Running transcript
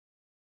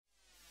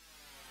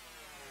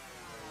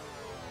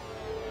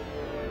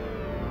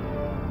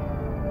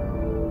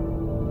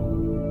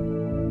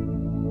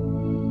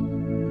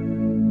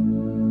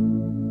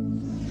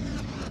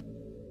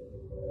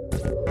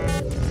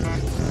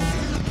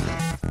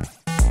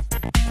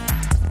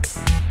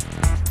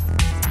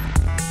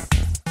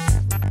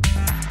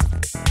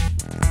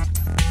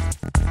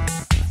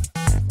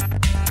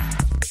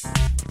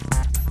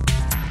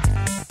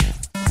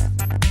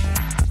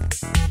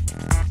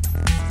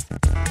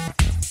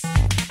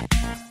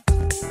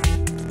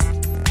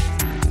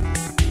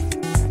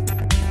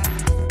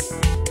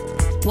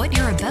What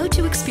you're about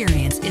to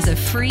experience is a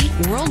free,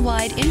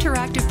 worldwide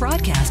interactive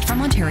broadcast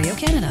from Ontario,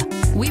 Canada.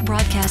 We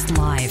broadcast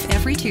live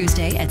every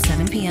Tuesday at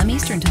 7 p.m.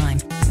 Eastern Time.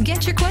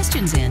 Get your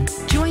questions in.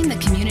 Join the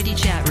community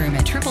chat room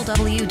at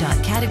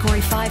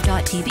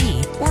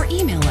www.category5.tv or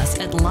email us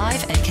at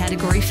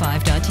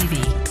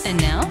live@category5.tv. And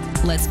now,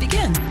 let's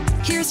begin.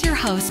 Here's your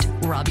host,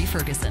 Robbie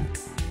Ferguson.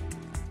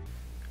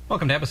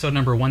 Welcome to episode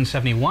number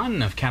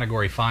 171 of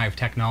Category 5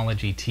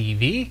 Technology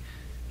TV.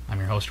 I'm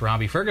your host,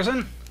 Robbie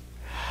Ferguson.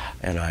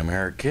 And I'm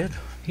Eric Kidd.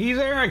 He's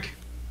Eric.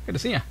 Good to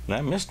see you. And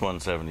I missed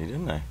 170,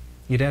 didn't I?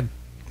 You did.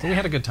 But we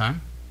had a good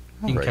time.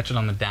 You can catch it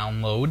on the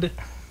download.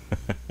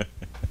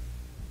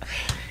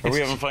 Are we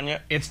having fun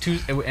yet? It's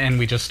Tuesday, and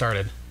we just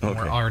started. Okay.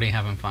 We're already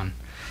having fun.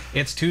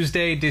 It's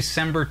Tuesday,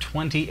 December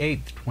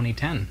 28th,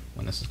 2010,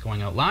 when this is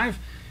going out live.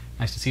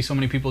 Nice to see so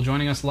many people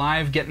joining us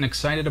live, getting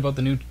excited about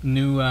the new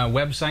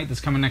website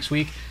that's coming next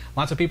week.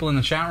 Lots of people in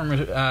the chat room,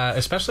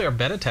 especially our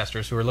beta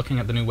testers who are looking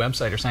at the new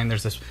website, are saying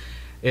there's this...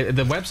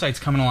 the website's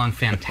coming along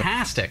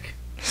fantastic,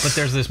 but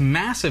there's this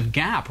massive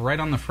gap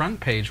right on the front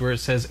page where it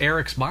says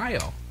Eric's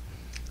bio.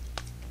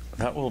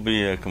 That will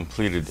be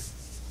completed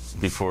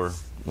before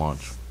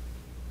launch.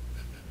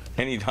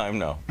 Anytime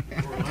now.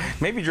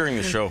 Maybe during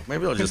the show.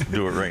 Maybe I'll just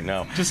do it right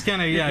now. Just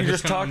kind of, yeah. You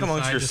just talk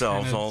amongst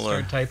yourselves. I'll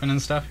start typing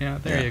and stuff. Yeah,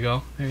 there you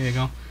go. There you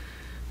go.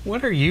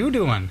 What are you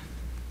doing?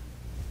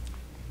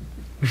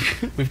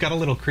 We've got a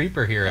little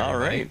creeper here. All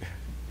right.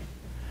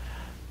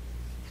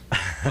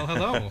 Well,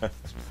 hello.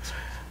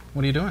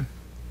 What are you doing?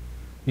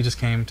 You just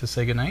came to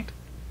say goodnight?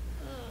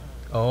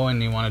 Oh,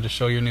 and you wanted to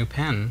show your new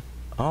pen.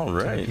 All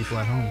right. To the people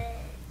at home.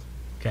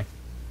 Okay.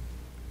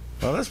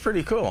 Well, that's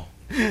pretty cool.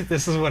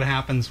 This is what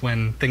happens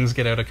when things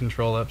get out of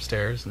control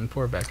upstairs, and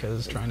poor Becca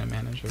is trying to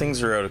manage it.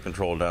 Things are out of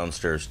control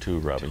downstairs too,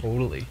 Robbie.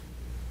 Totally.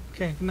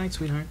 Okay, good night,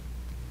 sweetheart.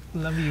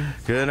 Love you.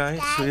 Good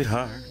night,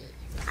 sweetheart.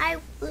 I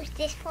wish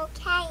this for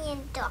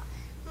calendar.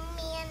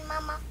 Me and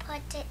Mama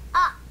put it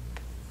up.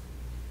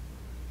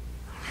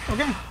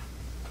 Okay.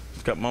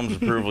 It's got Mom's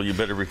approval. You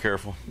better be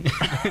careful.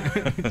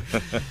 Good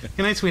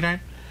night,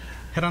 sweetheart.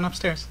 Head on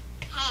upstairs.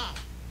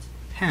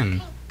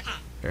 Pen.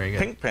 Very good.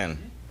 Pink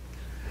pen.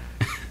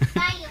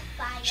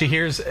 She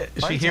hears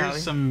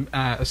some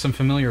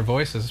familiar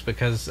voices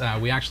because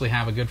we actually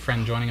have a good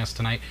friend joining us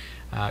tonight.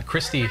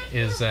 Christy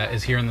is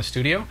here in the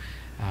studio.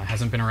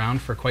 Hasn't been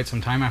around for quite some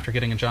time after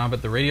getting a job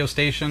at the radio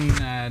station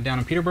down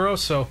in Peterborough,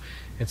 so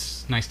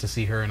it's nice to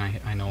see her, and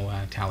I know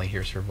Tally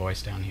hears her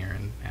voice down here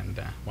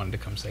and wanted to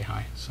come say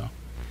hi,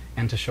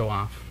 and to show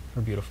off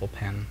her beautiful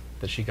pen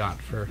that she got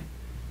for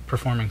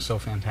performing so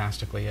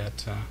fantastically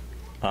at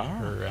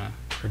her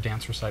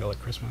dance recital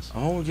at Christmas.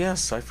 Oh,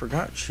 yes, I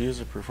forgot. She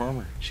is a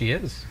performer. She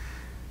is.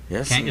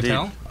 Yes, Can't indeed. you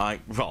tell?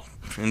 Well,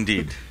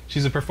 indeed.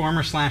 She's a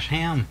performer /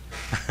 ham.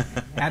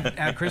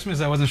 At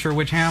Christmas, I wasn't sure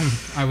which ham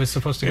I was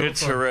supposed to go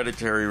It's for.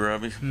 hereditary,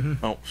 Robbie.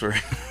 Mm-hmm. Oh,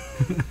 sorry.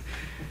 Did you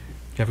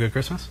have a good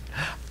Christmas?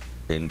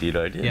 Indeed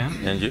I did. Yeah?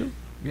 And you?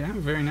 Yeah,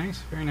 very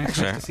nice. Very nice.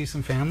 Excellent. Nice to see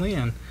some family.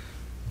 And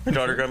My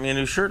daughter got me a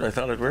new shirt. I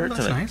thought I'd wear it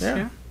that's today. nice,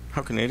 yeah.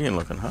 How Canadian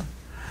looking, huh?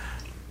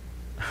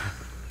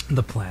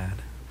 The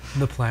plaid.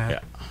 The plaid.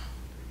 Yeah.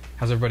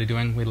 How's everybody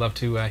doing? We'd love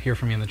to hear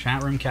from you in the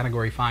chat room,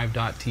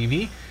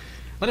 category5.tv.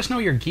 Let us know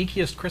your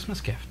geekiest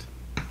Christmas gift.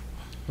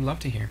 We'd love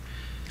to hear.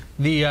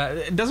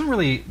 It doesn't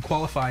really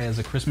qualify as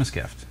a Christmas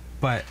gift,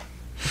 but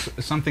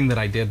something that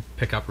I did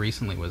pick up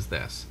recently was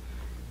this.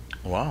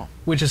 Wow.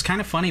 Which is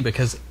kind of funny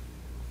because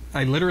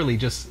I literally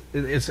just...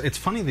 It's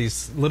funny,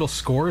 these little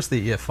scores that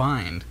you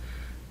find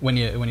when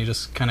you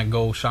just kind of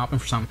go shopping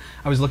for something.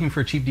 I was looking for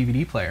a cheap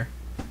DVD player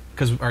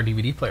because our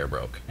DVD player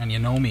broke. And you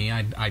know me,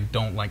 I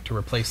don't like to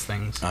replace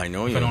things I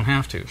know if you. I don't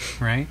have to,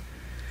 right?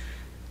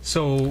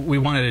 So we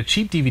wanted a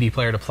cheap DVD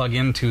player to plug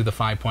into the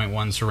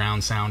 5.1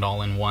 surround sound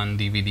all-in-one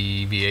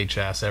DVD,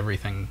 VHS,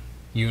 everything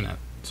unit.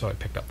 So I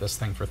picked up this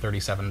thing for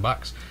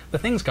 $37. The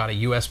thing's got a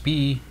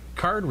USB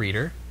card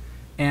reader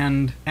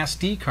and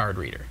SD card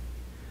reader.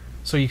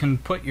 So you can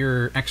put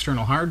your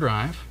external hard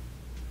drive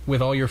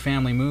with all your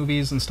family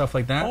movies and stuff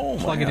like that,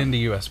 plug it into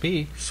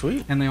USB.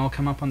 Sweet. And they all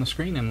come up on the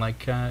screen in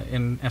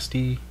in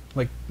SD,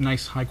 like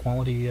nice high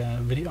quality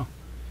video.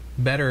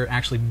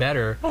 Actually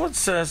better. Well, let's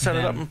set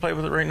it up and play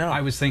with it right now.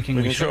 I was thinking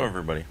we we can should. show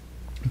everybody.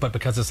 But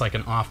because it's like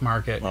an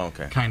off-market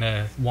kind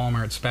of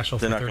Walmart special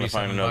for They're not gonna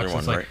find another $37, one,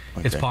 it's like right?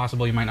 it's Okay.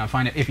 possible you might not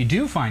find it. If you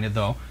do find it,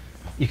 though,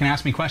 you can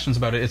ask me questions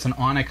about it. It's an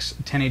Onyx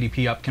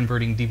 1080p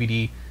up-converting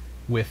DVD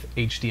with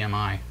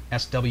HDMI,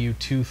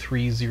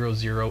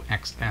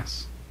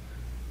 SW2300XS.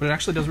 But it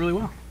actually does really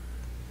well.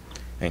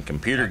 And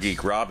Computer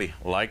Geek Robbie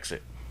likes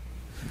it.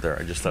 There,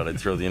 I just thought I'd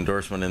throw the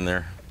endorsement in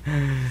there.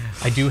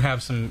 I do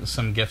have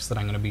some gifts that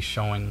I'm going to be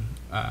showing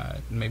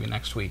maybe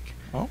next week.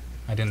 Oh,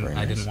 I didn't very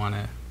nice. want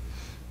to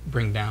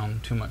bring down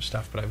too much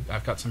stuff, but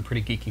I've got some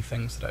pretty geeky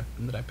things that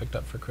I picked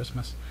up for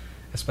Christmas,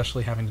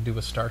 especially having to do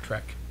with Star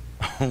Trek.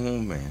 Oh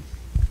man!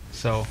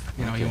 So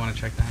you want to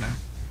check that out.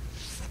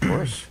 Of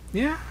course.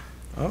 Yeah.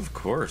 Of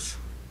course.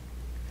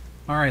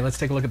 All right, let's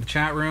take a look at the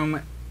chat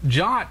room.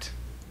 Jot,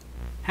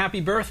 happy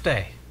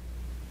birthday!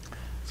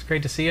 It's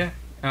great to see you.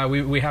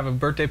 We have a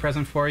birthday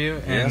present for you,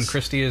 and Yes.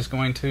 Christy is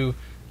going to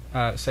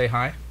say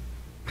hi.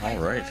 All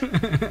right.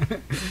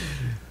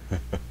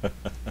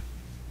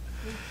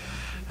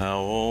 How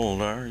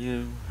old are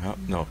you?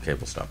 No, okay,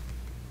 we'll stop.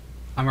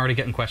 I'm already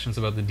getting questions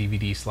about the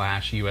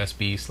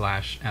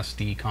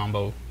DVD/USB/SD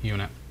combo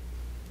unit.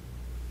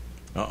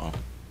 Uh-oh.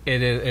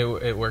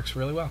 It works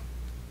really well.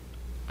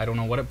 I don't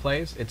know what it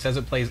plays. It says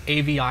it plays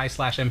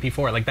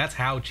AVI/MP4. Like, that's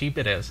how cheap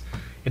it is.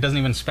 It doesn't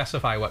even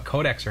specify what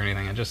codecs or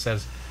anything. It just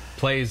says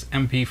plays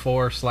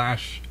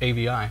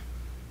MP4/AVI.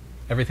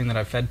 Everything that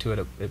I've fed to it,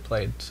 it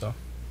played. So.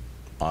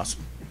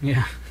 Awesome.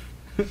 Yeah.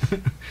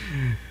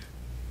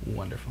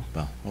 Wonderful.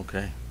 Well,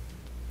 okay.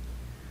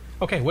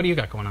 Okay, what do you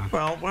got going on?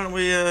 Well, why don't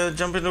we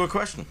jump into a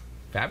question?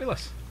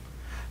 Fabulous.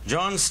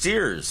 John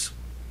Steers.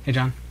 Hey,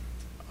 John.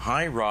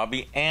 Hi,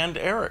 Robbie and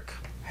Eric.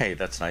 Hey,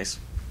 that's nice.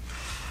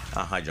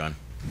 Hi, John.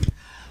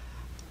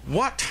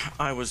 What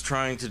I was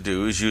trying to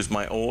do is use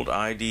my old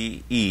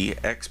IDE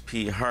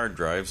XP hard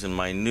drives in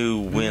my new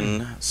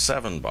Win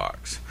 7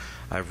 box.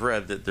 I've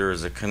read that there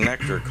is a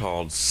connector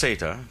called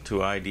SATA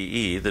to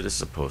IDE that is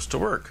supposed to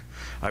work.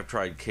 I've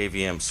tried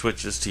KVM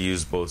switches to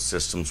use both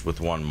systems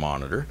with one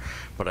monitor,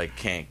 but I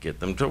can't get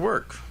them to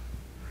work.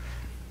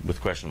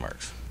 With question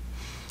marks.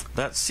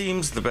 That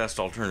seems the best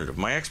alternative.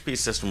 My XP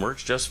system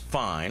works just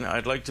fine.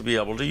 I'd like to be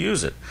able to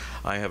use it.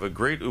 I have a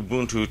great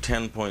Ubuntu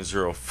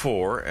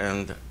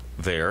 10.04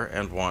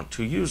 and want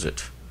to use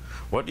it.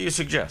 What do you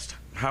suggest?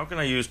 How can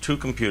I use two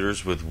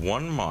computers with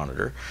one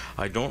monitor?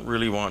 I don't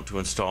really want to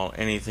install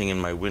anything in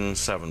my Win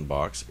 7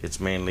 box. It's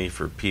mainly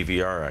for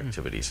PVR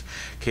activities.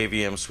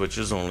 KVM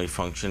switches only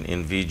function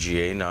in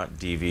VGA, not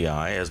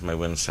DVI, as my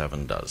Win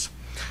 7 does.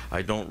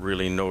 I don't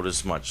really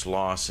notice much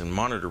loss in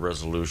monitor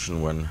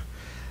resolution when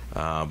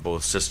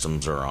both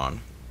systems are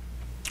on.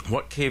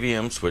 What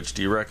KVM switch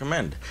do you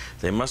recommend?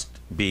 They must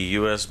be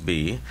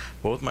USB.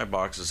 Both my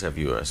boxes have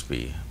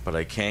USB, but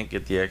I can't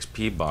get the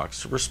XP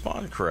box to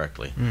respond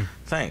correctly.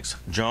 Thanks.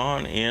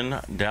 John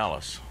in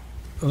Dallas.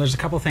 Well, there's a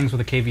couple things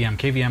with a KVM.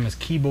 KVM is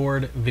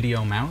keyboard,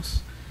 video,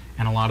 mouse,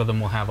 and a lot of them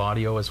will have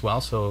audio as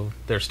well, so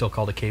they're still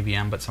called a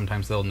KVM, but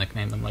sometimes they'll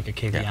nickname them like a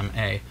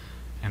KVM-A,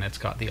 and it's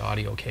got the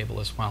audio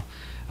cable as well.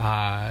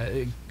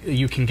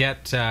 You can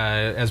get,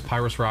 as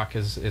Pyrus Rock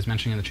is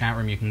mentioning in the chat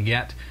room, you can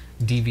get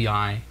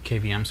DVI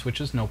KVM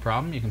switches, no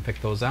problem. You can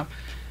pick those up,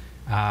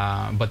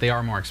 but they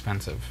are more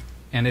expensive.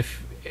 And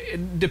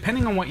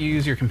depending on what you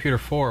use your computer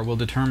for, will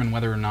determine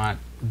whether or not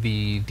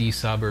the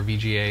D-sub or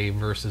VGA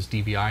versus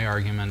DVI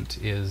argument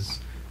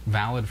is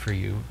valid for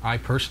you. I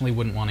personally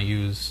wouldn't want to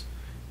use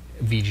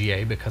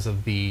VGA because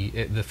of the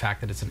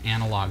fact that it's an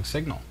analog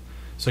signal.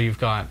 So you've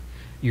got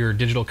your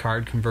digital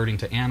card converting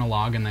to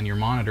analog, and then your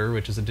monitor,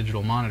 which is a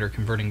digital monitor,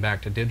 converting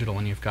back to digital,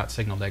 and you've got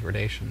signal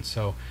degradation.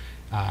 So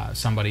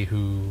somebody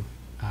who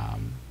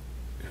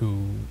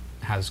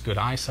has good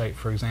eyesight,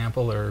 for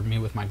example, or me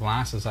with my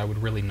glasses, I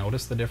would really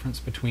notice the difference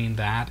between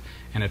that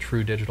and a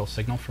true digital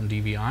signal from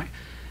DVI.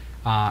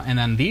 And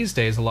then these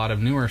days, a lot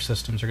of newer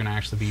systems are going to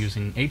actually be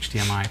using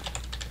HDMI.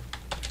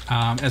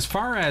 As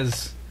far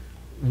as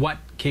what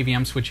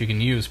KVM switch you can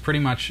use, pretty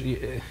much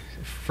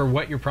for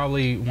what you're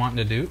probably wanting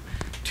to do,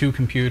 two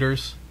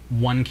computers,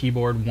 one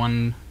keyboard,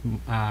 one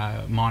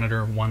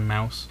monitor, one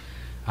mouse,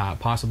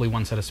 possibly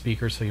one set of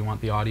speakers, so you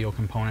want the audio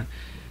component.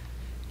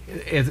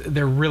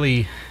 They're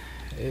really,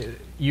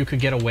 you could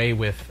get away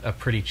with a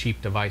pretty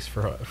cheap device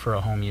for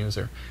a home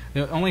user.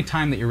 The only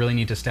time that you really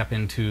need to step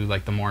into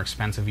like the more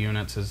expensive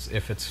units is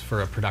if it's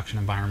for a production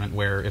environment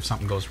where if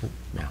something goes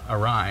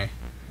awry,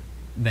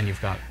 then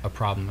you've got a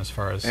problem as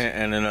far as...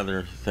 And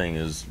another thing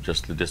is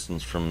just the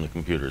distance from the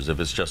computers. If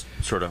it's just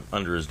sort of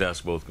under his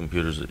desk, both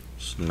computers,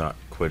 it's not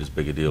quite as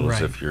big a deal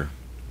as if you're...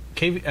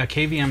 A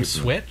KVM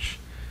switch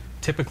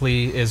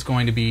typically is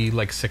going to be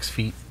like 6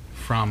 feet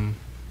from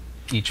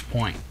each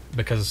point,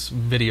 because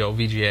video,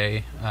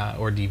 VGA,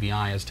 or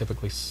DVI is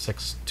typically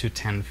 6 to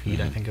 10 feet,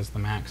 I think is the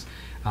max.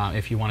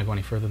 If you want to go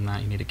any further than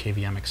that, you need a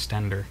KVM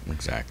extender,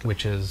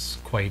 which is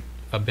quite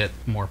a bit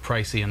more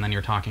pricey, and then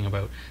you're talking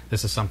about,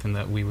 this is something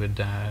that we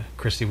would,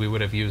 Christy, we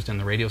would have used in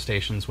the radio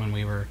stations when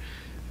we were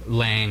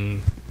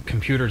laying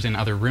computers in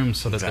other rooms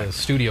so that the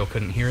studio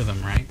couldn't hear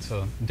them, right?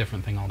 So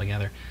different thing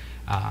altogether.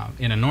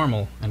 In a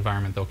normal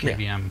environment, though,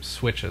 KVM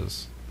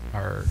switches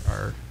are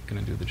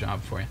going to do the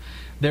job for you.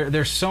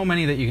 There's so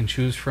many that you can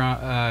choose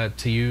from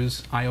to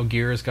use. IO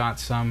Gear has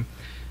got some.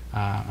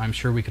 I'm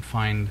sure we could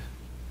find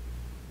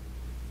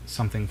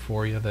something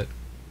for you that,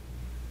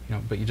 you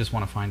know, but you just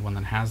want to find one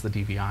that has the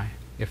DVI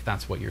if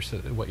that's what your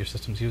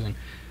system's using.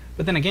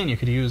 But then again, you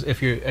could use,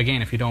 if you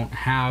don't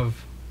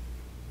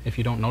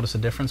notice a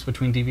difference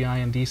between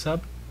DVI and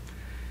D-sub,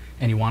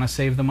 and you want to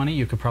save the money,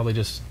 you could probably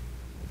just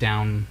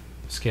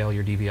downscale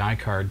your DVI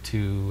card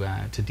to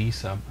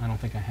D-sub. I don't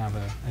think I have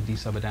a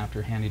D-sub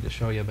adapter handy to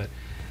show you, but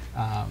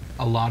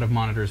a lot of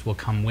monitors will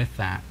come with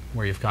that,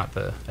 where you've got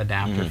the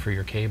adapter for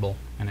your cable,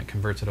 and it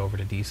converts it over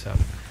to D-sub.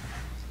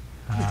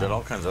 You've got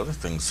all kinds of other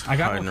things. I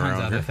got all kinds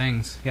of other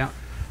things, yeah.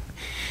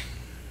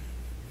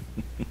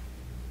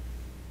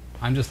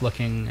 I'm just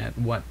looking at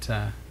what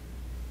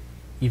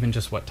even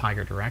just what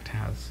Tiger Direct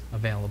has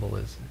available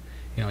is,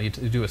 you know, you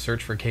do a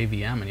search for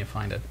KVM and you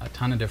find a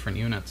ton of different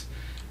units,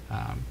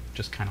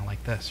 just kind of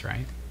like this,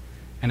 right?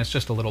 And it's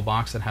just a little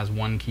box that has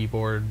one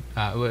keyboard.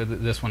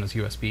 This one is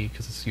USB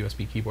because it's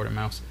USB keyboard and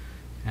mouse,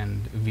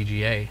 and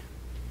VGA.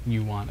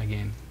 You want,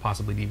 again,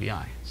 possibly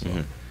DVI.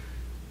 So,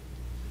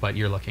 but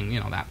you're looking, you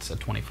know, that's a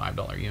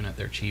 $25 unit.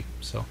 They're cheap.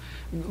 So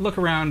look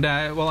around.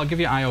 Well, I'll give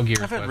you IO Gear.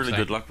 I've had really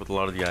good luck with a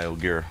lot of the IO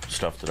Gear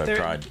stuff that I've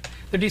tried.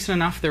 They're decent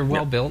enough. They're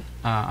well built.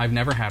 I've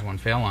never had one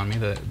fail on me.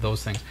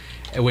 Those things,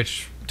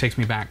 which takes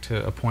me back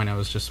to a point I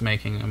was just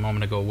making a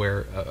moment ago,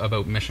 where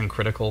about mission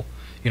critical.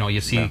 You know,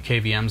 you see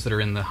KVMs that are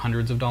in the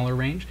hundreds of dollar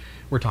range.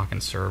 We're talking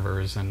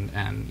servers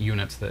and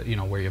units that, you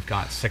know, where you've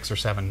got 6 or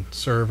 7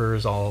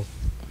 servers all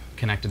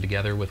connected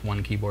together with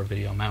one keyboard,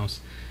 video, mouse.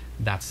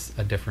 That's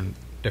a different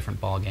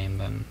ball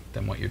game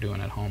than what you're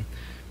doing at home.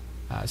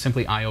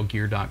 Simply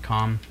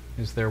iogear.com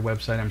is their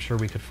website. I'm sure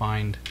we could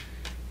find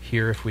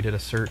here if we did a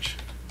search.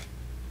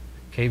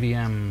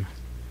 KVM.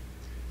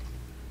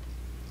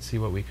 Let's see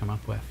what we come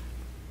up with.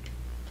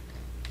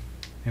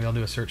 Maybe I'll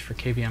do a search for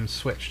KVM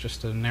switch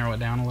just to narrow it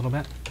down a little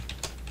bit.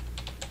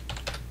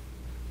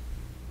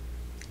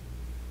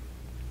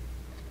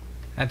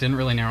 That didn't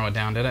really narrow it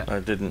down, did it? I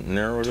didn't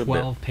narrow it a bit.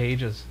 12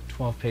 pages.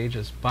 12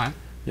 pages. But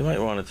you might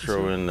want to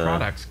throw in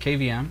products.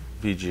 KVM.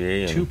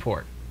 VGA. And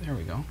 2-port. There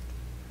we go.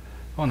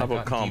 Oh, and they've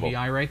got combo?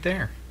 DVI right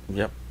there.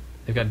 Yep.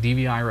 They've got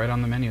DVI right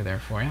on the menu there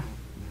for you.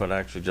 But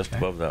actually just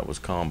above that was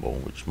combo,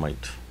 which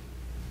might...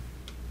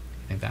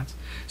 I think that's...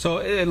 So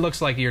it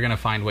looks like you're going to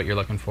find what you're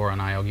looking for on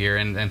IO Gear,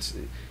 and it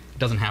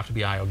doesn't have to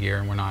be IO Gear,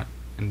 and we're not,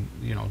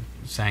 you know,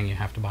 saying you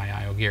have to buy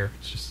IO Gear.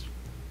 It's just...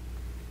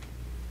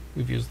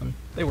 We've used them.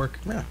 They work.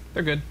 Yeah.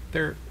 They're good.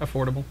 They're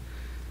affordable.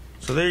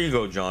 So there you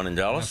go, John in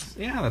Dallas.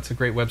 That's a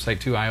great website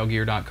too.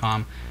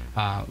 iogear.com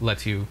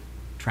lets you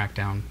track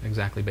down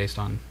exactly based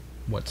on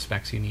what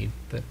specs you need,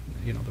 that,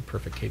 you know, the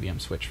perfect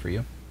KVM switch for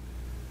you.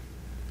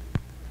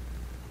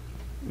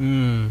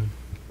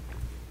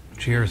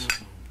 Cheers.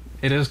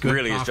 It is good.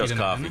 Really, it's just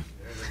tonight, coffee.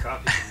 There's a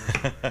coffee.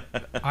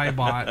 I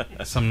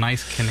bought some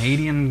nice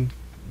Canadian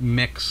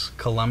mix,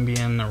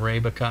 Colombian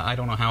Arabica. I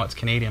don't know how it's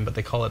Canadian, but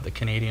they call it the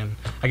Canadian.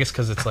 I guess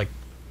because it's like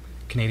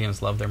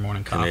Canadians love their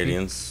morning coffee.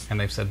 Canadians. And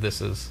they've said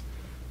this is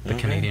the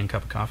Canadian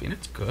cup of coffee, and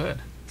it's good.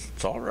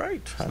 It's all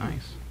right. It's I'm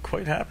nice.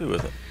 Quite happy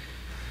with it.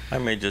 I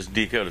may just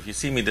deke out. If you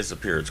see me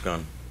disappear, it's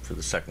gone for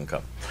the second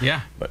cup.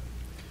 Yeah. But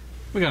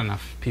we got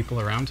enough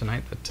people around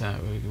tonight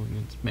that we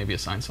maybe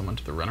assign someone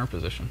to the runner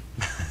position.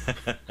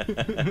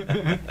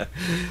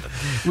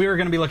 We were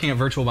going to be looking at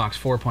VirtualBox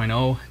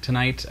 4.0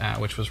 tonight,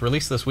 which was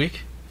released this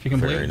week. If you can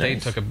believe it, they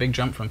took a big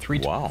jump from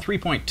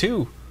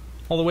 3.2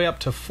 all the way up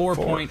to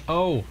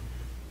 4.0.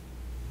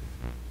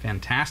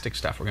 Fantastic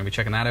stuff. We're going to be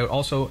checking that out.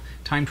 Also,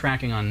 time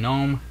tracking on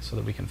GNOME so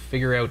that we can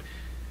figure out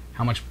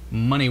how much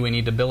money we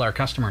need to bill our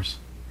customers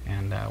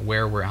and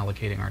where we're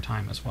allocating our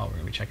time as well. We're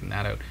going to be checking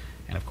that out.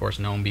 And of course,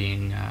 GNOME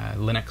being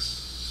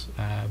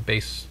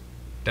Linux-based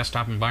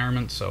desktop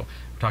environment, so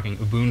we're talking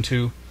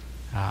Ubuntu,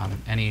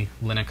 any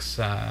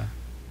Linux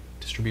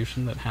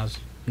distribution that has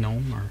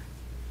GNOME or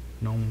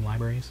GNOME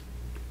libraries.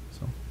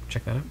 So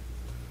check that out.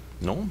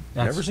 No,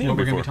 That's never seen it what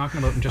we're before. going to be talking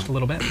about in just a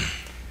little bit.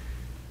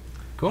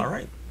 Cool. All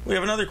right. We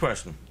have another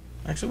question.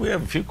 Actually, we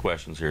have a few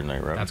questions here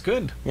tonight, Robbie. That's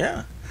good.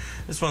 Yeah.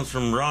 This one's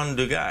from Ron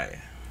Duguay.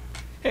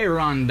 Hey,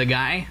 Ron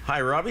Duguay.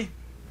 Hi, Robbie.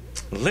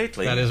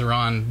 Lately... That is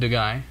Ron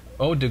Duguay.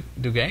 Oh,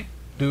 Duguay?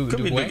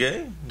 Could be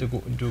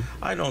Duguay.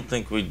 I don't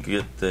think we'd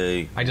get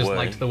the... I just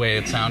liked the way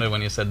it sounded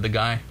when you said the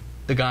guy.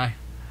 The guy.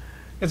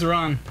 It's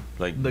Ron.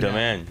 Like the the guy.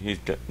 man.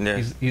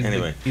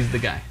 Anyway. He's the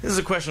guy. This is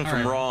a question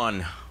from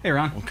Ron. Hey,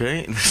 Ron.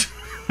 Okay.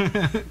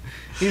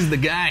 He's the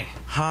guy.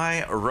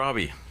 Hi,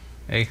 Robbie.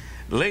 Hey.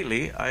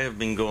 Lately, I have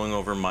been going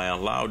over my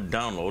allowed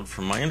download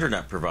from my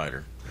internet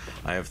provider.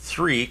 I have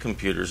 3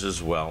 computers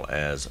as well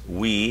as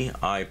Wii,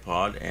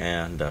 iPod,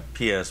 and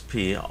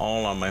PSP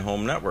all on my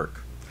home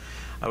network.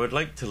 I would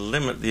like to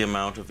limit the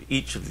amount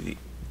each of the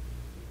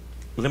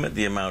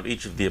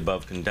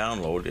above can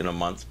download in a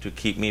month to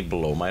keep me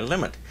below my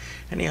limit.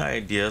 Any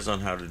ideas on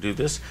how to do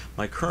this?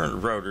 My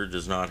current router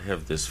does not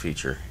have this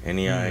feature.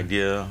 Any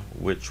idea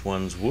which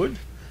ones would?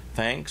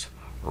 Thanks,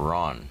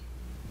 Ron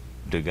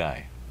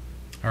Duguay.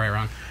 All right,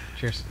 Ron.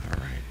 Cheers. All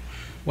right.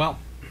 Well,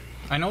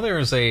 I know there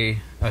is a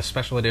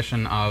special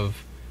edition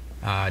of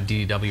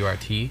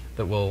DDWRT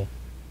that will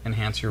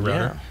enhance your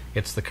router. Yeah.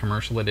 It's the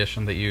commercial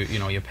edition that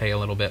you pay a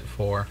little bit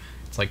for.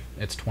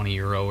 It's 20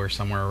 euro or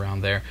somewhere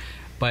around there.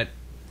 But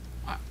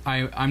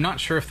I'm not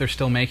sure if they're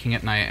still making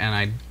it,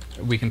 and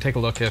we can take a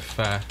look if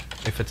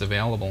it's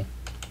available.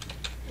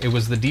 It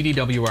was the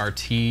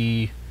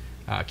DDWRT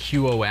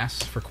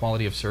QoS for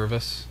quality of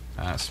service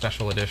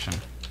special edition.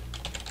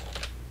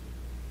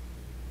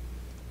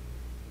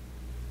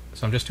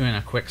 So I'm just doing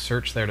a quick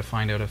search there to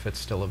find out if it's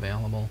still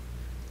available.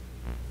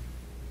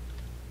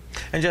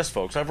 And just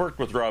folks, I've worked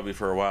with Robbie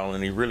for a while,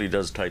 and he really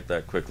does type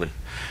that quickly.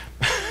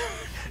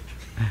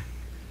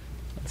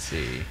 Let's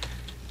see.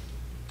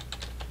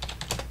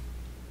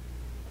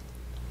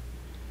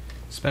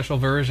 Special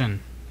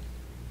version.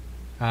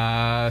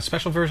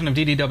 Special version of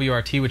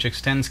DDWRT which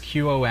extends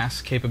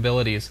QoS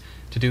capabilities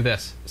to do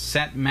this.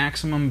 Set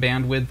maximum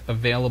bandwidth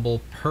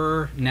available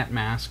per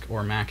netmask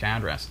or MAC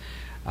address.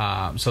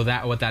 So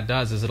that what that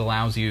does is it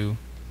allows you,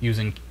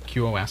 using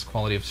QoS,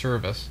 quality of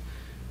service,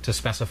 to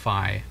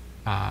specify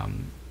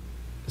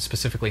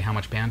specifically how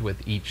much bandwidth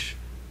each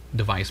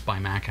device by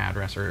MAC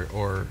address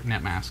or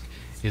netmask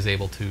is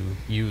able to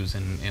use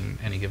in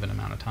any given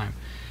amount of time.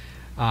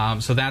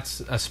 So that's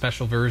a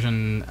special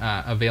version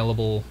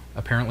available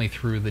apparently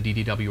through the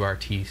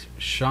DDWRT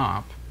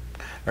shop.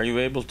 Are you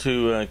able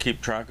to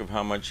keep track of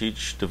how much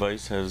each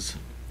device has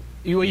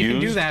you can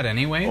do used that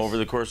anyways. over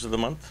the course of the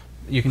month?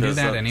 You can do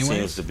that anyways.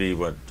 Seems to be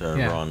what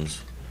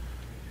Ron's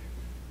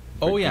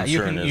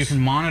concern is. You can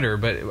monitor,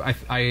 but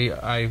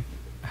I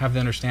have the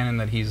understanding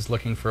that he's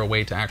looking for a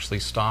way to actually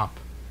stop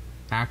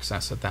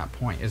access at that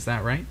point. Is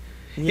that right?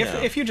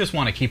 Yeah. If you just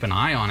want to keep an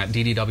eye on it,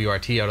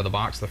 DDWRT out of the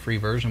box, the free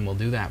version, will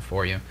do that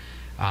for you.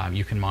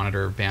 You can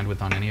monitor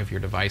bandwidth on any of your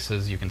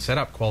devices. You can set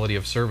up quality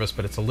of service,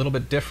 but it's a little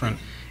bit different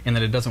in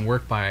that it doesn't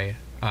work by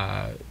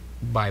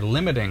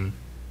limiting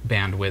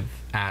bandwidth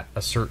at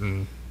a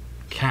certain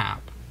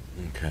cap,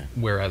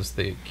 whereas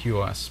the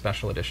QoS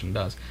Special Edition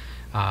does.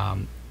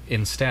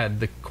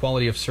 Instead, the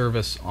quality of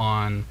service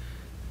on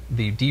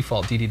the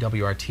default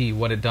DDWRT,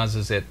 what it does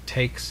is it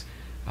takes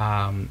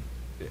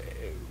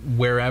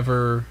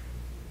wherever,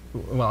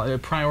 well,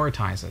 it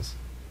prioritizes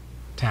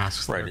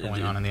tasks that are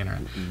going on the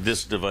internet.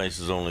 This device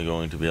is only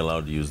going to be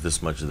allowed to use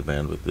this much of the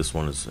bandwidth. This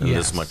one is, and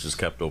this much is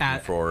kept open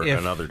for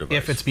another device.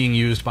 If it's being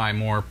used by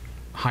more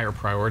higher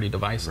priority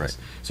devices. Right.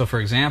 So,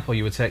 for example,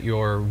 you would set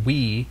your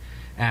Wii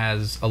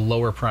as a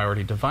lower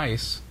priority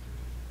device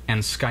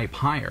and Skype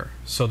higher,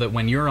 so that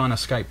when you're on a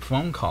Skype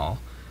phone call,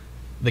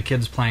 the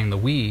kids playing the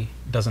Wii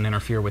doesn't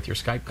interfere with your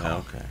Skype call.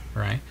 Okay.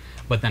 Right?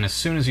 But then as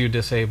soon as you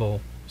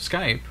disable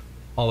Skype,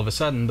 all of a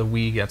sudden the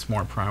Wii gets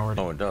more priority.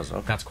 Oh, it does.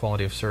 Okay. That's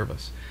quality of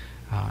service.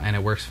 And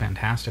it works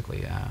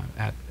fantastically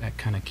at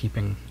kind of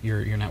keeping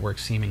your network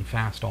seeming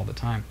fast all the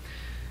time.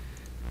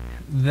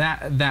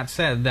 That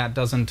said, that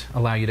doesn't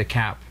allow you to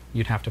cap.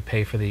 You'd have to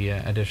pay for the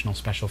additional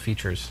special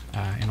features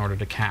in order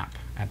to cap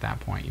at that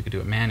point. You could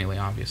do it manually,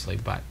 obviously,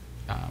 but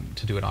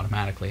to do it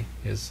automatically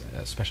is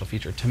a special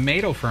feature.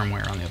 Tomato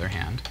firmware, on the other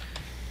hand,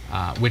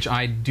 which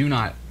I do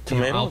not...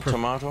 Tomato?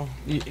 Tomato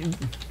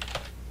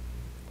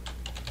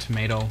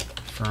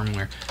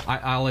firmware.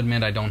 I'll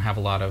admit I don't have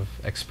a lot of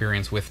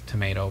experience with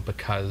Tomato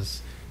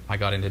because I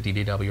got into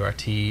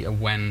DDWRT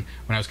when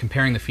I was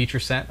comparing the feature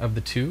set of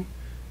the two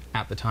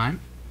at the time.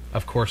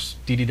 Of course,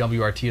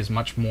 DDWRT is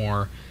much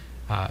more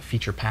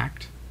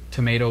feature-packed.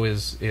 Tomato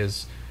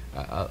is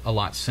a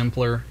lot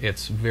simpler.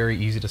 It's very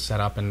easy to set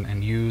up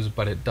and use,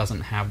 but it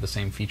doesn't have the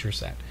same feature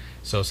set.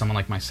 So someone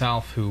like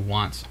myself who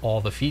wants all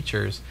the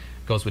features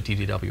goes with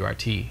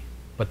DDWRT.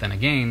 But then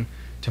again,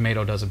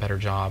 Tomato does a better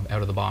job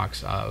out of the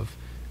box of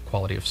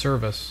quality of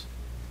service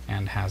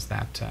and has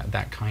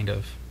that kind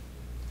of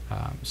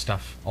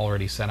stuff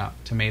already set up.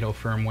 Tomato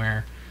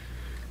firmware.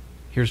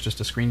 Here's just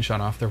a screenshot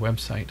off their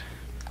website.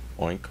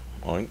 Oink,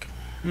 oink.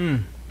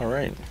 All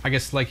right. I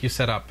guess like you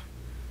set up.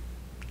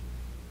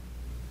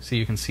 So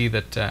you can see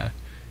that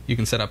you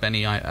can set up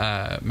any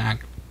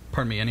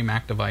any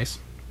Mac device,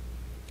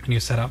 and you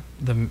set up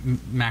the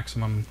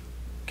maximum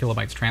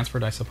kilobytes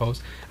transferred, I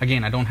suppose.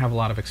 Again, I don't have a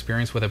lot of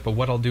experience with it, but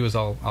what I'll do is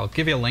I'll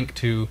give you a link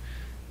to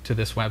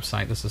this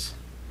website. This is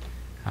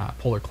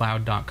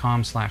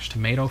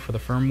polarcloud.com/tomato for the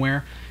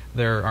firmware.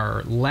 There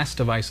are less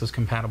devices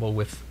compatible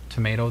with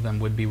Tomato than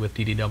would be with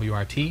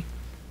DDWRT,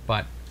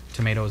 but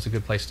Tomato is a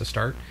good place to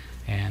start,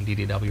 and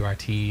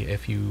DDWRT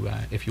if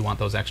you want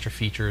those extra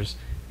features,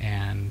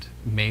 and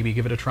maybe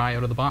give it a try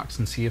out of the box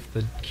and see if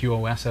the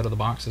QoS out of the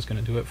box is going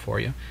to do it for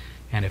you.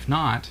 And if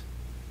not,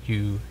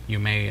 you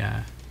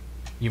may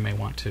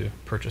want to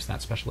purchase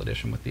that special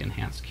edition with the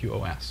enhanced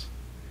QoS.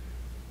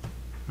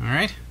 All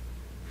right.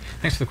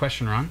 Thanks for the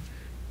question, Ron.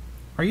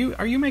 Are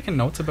you making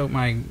notes about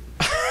my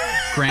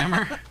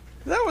grammar?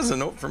 That was a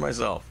note for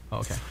myself. Oh,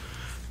 okay.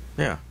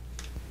 Yeah.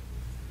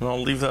 And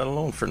I'll leave that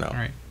alone for now. All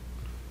right.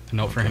 A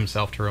note for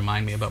himself to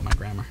remind me about my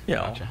grammar. Yeah,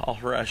 Gotcha. I'll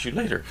harass you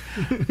later.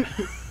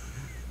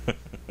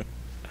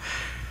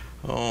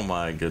 Oh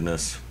my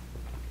goodness.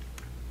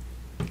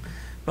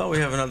 Well, we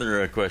have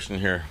another question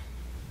here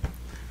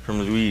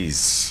from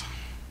Louise.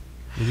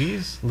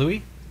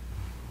 Louis?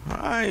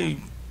 I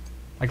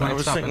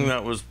was thinking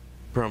that was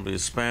probably a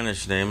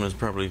Spanish name, and it's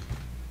probably,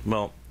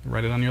 well...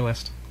 Write it on your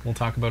list. We'll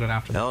talk about it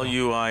after the call.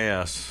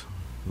 L-U-I-S.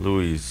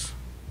 Louise.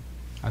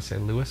 I say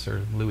Louis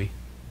or Louis?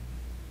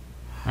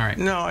 All right.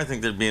 No, I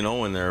think there'd be an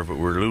O in there if it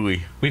were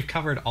Louis. We've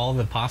covered all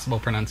the possible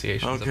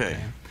pronunciations.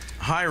 Okay.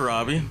 Hi,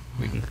 Robbie.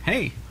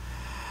 Hey.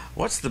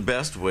 What's the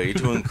best way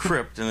to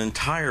encrypt an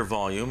entire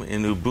volume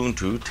in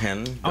Ubuntu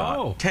 10.10?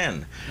 Oh,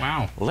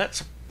 wow.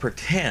 Let's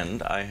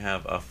pretend I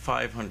have a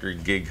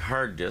 500 gig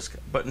hard disk,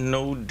 but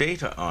no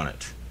data on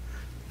it.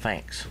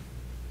 Thanks.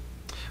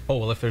 Oh,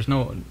 well, if there's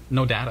no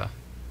data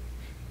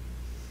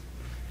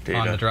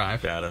on the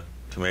drive. Data.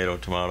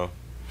 Tomato.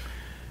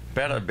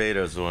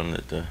 Beta is the one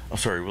that... oh,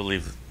 sorry, we'll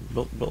leave...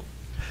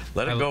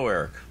 Let it go,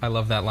 Eric. I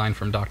love that line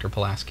from Dr.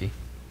 Pulaski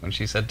when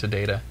she said to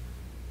Data,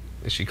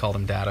 she called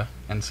him Data,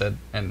 and said,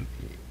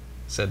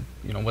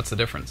 you know, what's the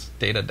difference?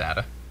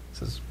 Data.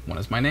 Says, one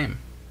is my name,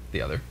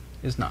 the other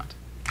is not.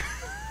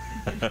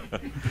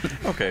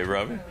 Okay,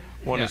 Robbie.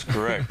 One is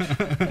correct.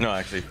 No,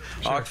 actually,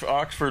 sure.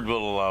 Oxford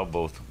will allow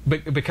both.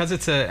 Because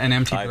it's an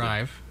empty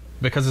drive.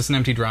 Because it's an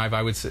empty drive,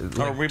 I would say. Like,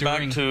 are we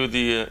back to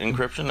the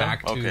encryption now?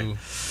 Back to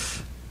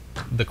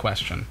the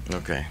question.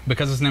 Okay.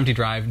 Because it's an empty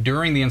drive,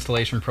 during the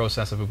installation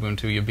process of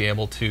Ubuntu, you'll be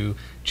able to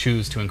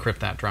choose to encrypt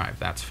that drive.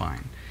 That's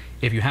fine.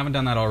 If you haven't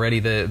done that already,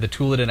 the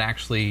tool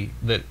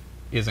that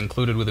is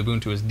included with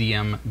Ubuntu is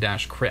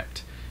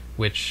dm-crypt,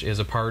 which is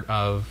a part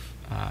of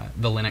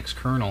the Linux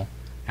kernel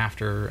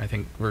after, I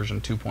think, version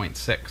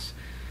 2.6.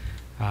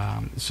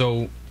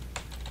 So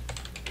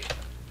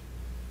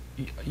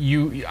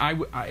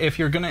if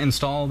you're going to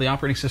install the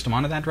operating system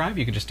onto that drive,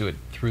 you can just do it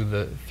through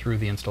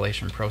the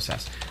installation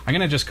process. I'm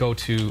going to just go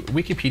to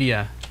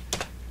Wikipedia.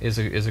 Is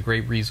a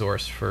great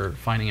resource for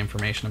finding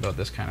information about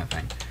this kind of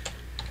thing.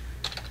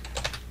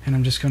 And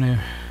I'm just going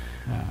to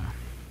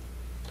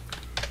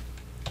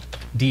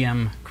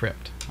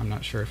dm-crypt. I'm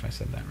not sure if I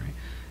said that right.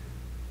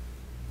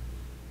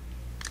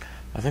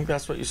 I think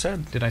that's what you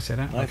said. Did I say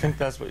that? I think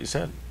that's what you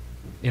said.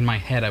 In my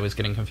head, I was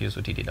getting confused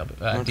with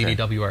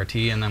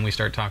DDWRT, and then we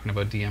start talking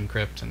about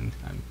dm-crypt, and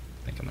I'm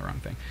thinking the wrong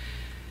thing.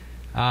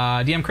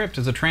 dm-crypt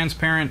is a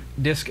transparent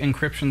disk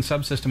encryption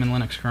subsystem in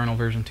Linux kernel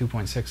version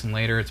 2.6 and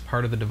later. It's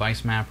part of the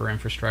device mapper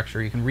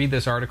infrastructure. You can read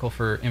this article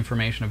for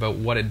information about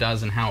what it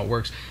does and how it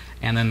works,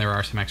 and then there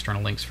are some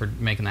external links for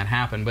making that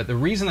happen. But the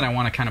reason that I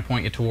want to kind of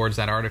point you towards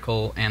that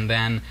article and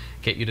then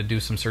get you to do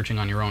some searching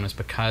on your own is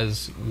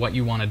because what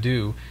you want to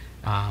do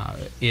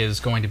is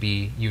going to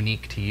be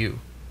unique to you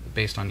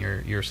based on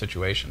your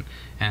situation.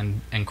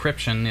 And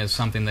encryption is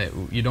something that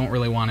you don't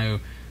really want to...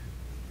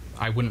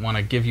 I wouldn't want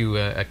to give you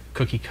a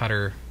cookie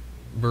cutter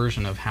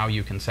version of how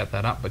you can set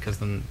that up, because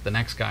then the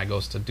next guy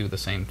goes to do the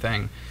same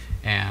thing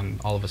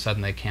and all of a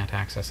sudden they can't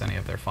access any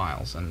of their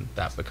files, and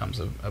that becomes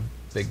a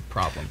big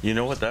problem. You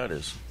know what that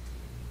is?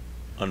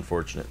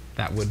 Unfortunate.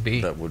 That would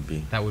be. That would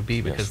be. That would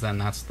be, because then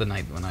that's the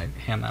night when I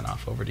hand that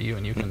off over to you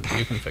and you can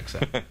fix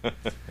it.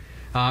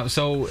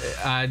 So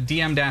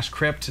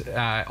dm-crypt,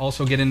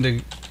 also get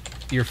into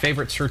your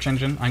favorite search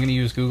engine. I'm going to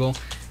use Google,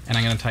 and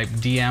I'm going to type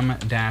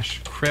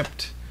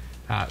dm-crypt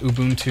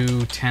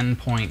Ubuntu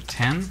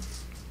 10.10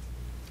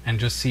 and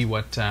just see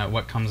what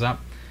comes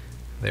up.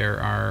 There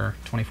are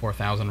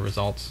 24,000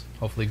 results.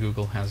 Hopefully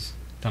Google has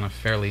done a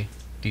fairly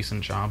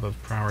decent job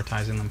of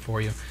prioritizing them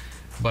for you,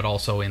 but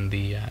also in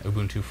the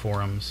Ubuntu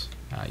forums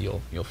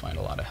you'll find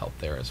a lot of help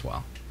there as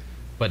well.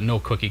 But no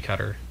cookie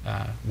cutter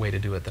way to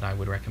do it that I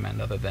would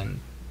recommend, other than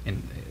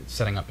in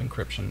setting up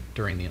encryption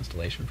during the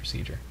installation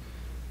procedure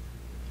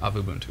of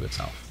Ubuntu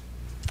itself.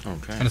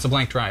 Okay. And it's a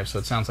blank drive, so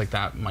it sounds like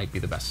that might be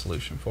the best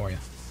solution for you.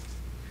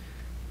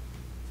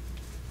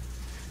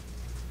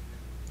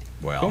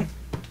 Well, cool.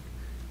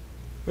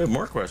 We have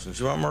more questions.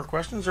 You want more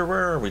questions, or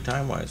where are we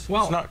time-wise?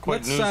 Well, it's not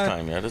quite news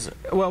time yet, is it?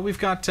 Well, we've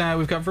got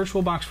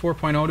VirtualBox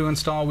 4.0 to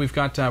install. We've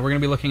got we're going to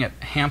be looking at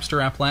Hamster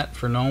Applet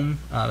for GNOME.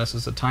 This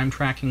is a time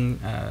tracking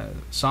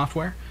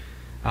software.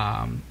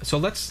 So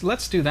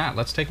let's do that.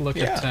 Let's take a look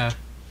at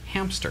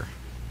Hamster.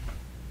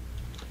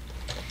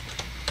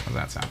 How's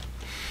that sound?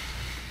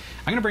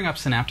 I'm going to bring up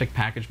Synaptic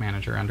Package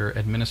Manager under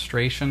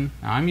Administration.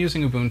 Now, I'm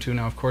using Ubuntu.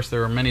 Now, of course,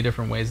 there are many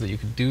different ways that you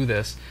could do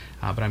this,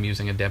 but I'm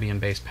using a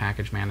Debian-based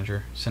package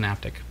manager,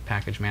 Synaptic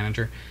Package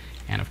Manager.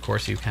 And, of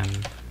course, you can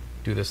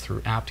do this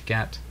through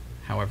apt-get,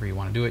 however you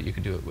want to do it. You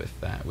could do it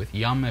with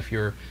Yum if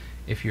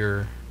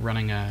you're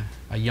running a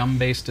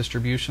Yum-based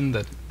distribution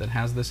that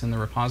has this in the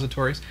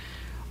repositories.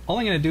 All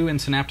I'm going to do in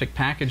Synaptic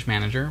Package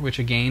Manager, which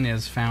again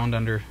is found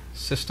under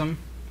System,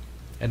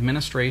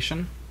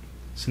 Administration,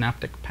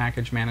 Synaptic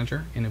Package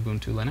Manager in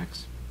Ubuntu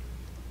Linux.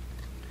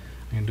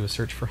 I'm going to do a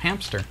search for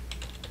Hamster.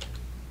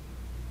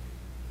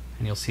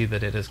 And you'll see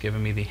that it has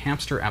given me the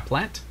Hamster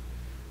Applet,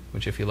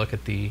 which, if you look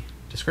at the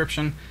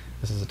description,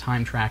 this is a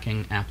time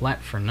tracking applet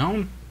for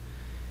GNOME.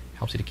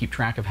 Helps you to keep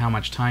track of how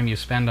much time you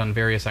spend on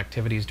various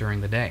activities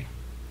during the day.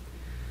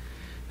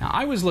 Now,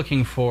 I was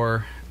looking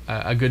for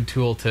a good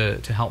tool to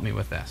help me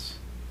with this.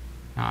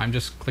 Now, I'm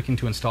just clicking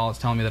to install. It's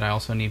telling me that I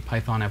also need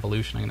Python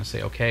Evolution. I'm going to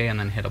say OK and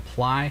then hit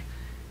Apply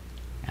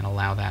and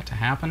allow that to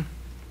happen.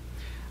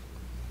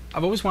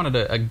 I've always wanted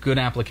a good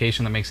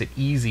application that makes it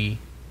easy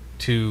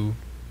to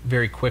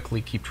very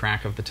quickly keep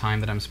track of the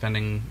time that I'm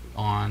spending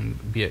on,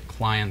 be it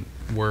client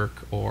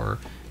work or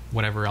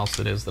whatever else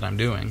it is that I'm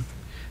doing.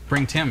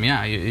 Bring Tim,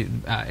 yeah,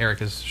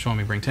 Eric is showing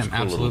me Bring Tim. It's a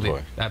cool absolutely.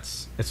 little toy.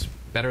 It's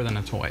better than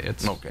a toy.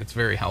 It's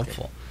very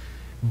helpful.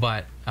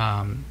 Okay.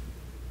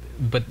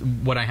 But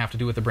what I have to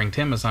do with the Bring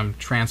Tim is I'm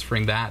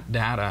transferring that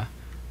data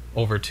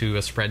over to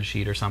a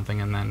spreadsheet or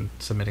something, and then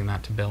submitting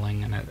that to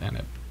billing, and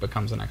it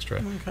becomes an extra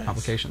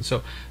application.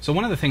 So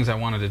one of the things I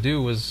wanted to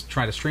do was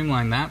try to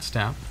streamline that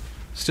step,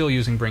 still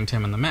using Bring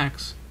Tim in the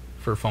mix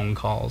for phone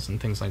calls and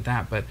things like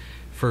that, but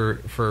for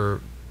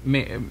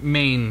the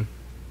main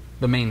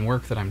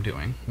work that I'm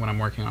doing when I'm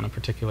working on a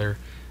particular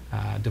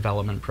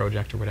development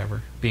project or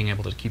whatever, being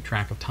able to keep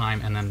track of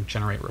time and then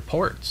generate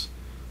reports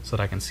so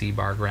that I can see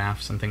bar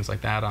graphs and things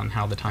like that on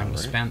how the time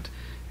was spent,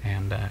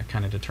 and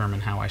kind of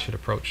determine how I should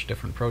approach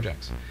different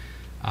projects.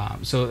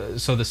 So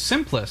the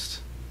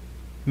simplest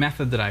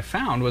method that I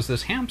found was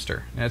this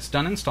Hamster. It's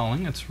done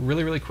installing. It's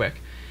really, really quick.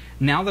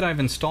 Now that I've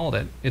installed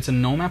it, it's a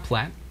GNOME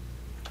Applet,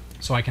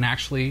 so I can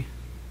actually,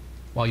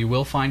 while you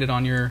will find it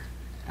on your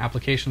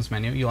applications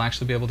menu, you'll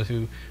actually be able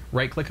to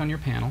right-click on your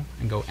panel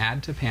and go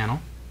Add to Panel,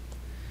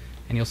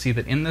 and you'll see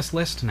that in this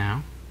list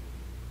now,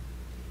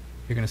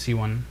 you're going to see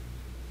one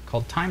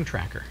called Time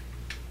Tracker,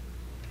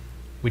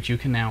 which you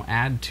can now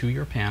add to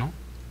your panel.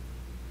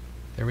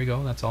 There we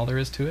go, that's all there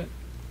is to it.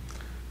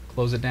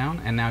 Close it down,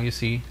 and now you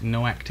see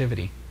no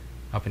activity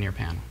up in your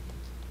panel.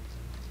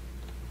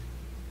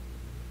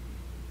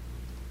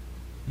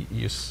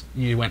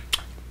 You went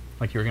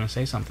like you were going to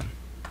say something.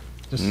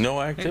 Just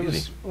no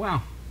activity.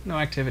 Wow, no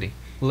activity.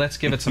 Let's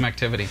give it some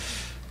activity.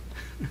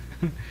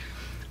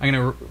 I'm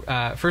going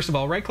to, first of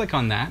all, right-click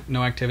on that,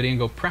 no activity, and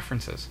go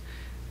Preferences.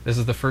 This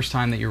is the first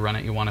time that you run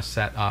it. You want to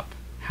set up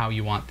how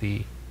you want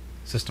the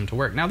system to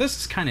work. Now, this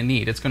is kind of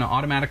neat. It's going to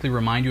automatically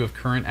remind you of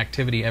current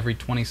activity every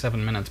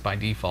 27 minutes by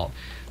default.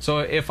 So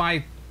if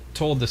I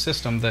told the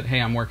system that,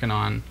 hey, I'm working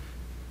on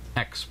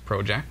X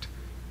project,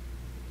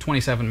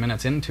 27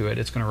 minutes into it,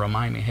 it's going to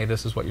remind me, hey,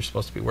 this is what you're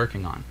supposed to be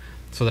working on,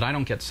 so that I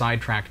don't get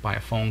sidetracked by a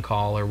phone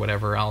call or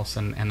whatever else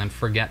and then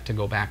forget to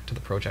go back to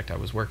the project I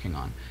was working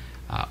on.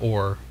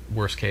 Or,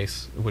 worst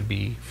case, would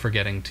be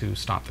forgetting to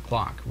stop the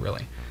clock,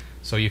 really.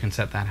 So you can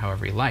set that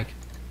however you like.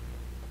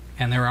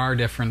 And there are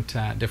different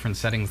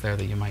settings there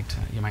that you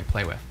might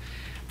play with.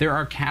 There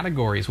are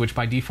categories, which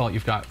by default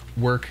you've got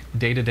work,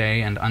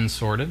 day-to-day, and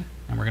unsorted,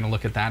 and we're going to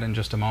look at that in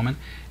just a moment.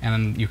 And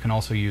then you can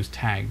also use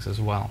tags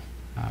as well,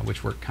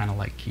 which work kind of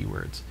like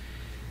keywords.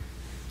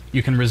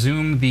 You can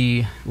resume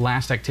the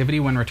last activity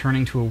when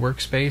returning to a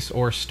workspace,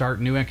 or start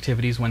new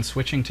activities when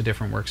switching to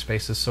different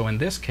workspaces. So in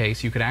this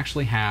case, you could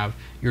actually have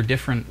your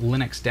different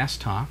Linux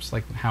desktops,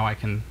 like how I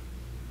can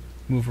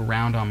move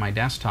around on my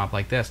desktop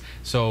like this.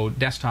 So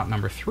desktop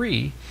number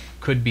 3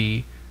 could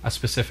be a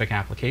specific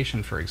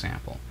application, for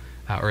example,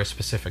 or a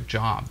specific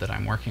job that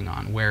I'm working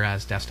on,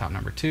 whereas desktop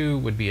number 2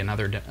 would be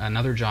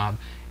another job,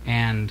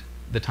 and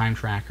the time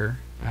tracker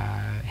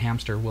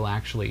Hamster will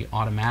actually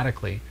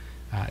automatically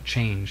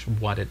change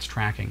what it's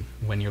tracking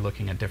when you're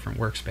looking at different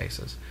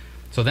workspaces.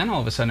 So then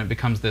all of a sudden it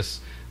becomes this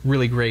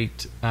really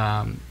great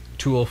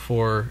tool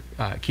for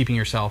keeping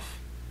yourself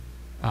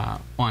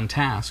on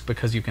task,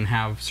 because you can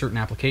have certain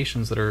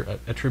applications that are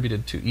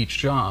attributed to each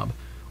job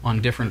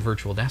on different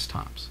virtual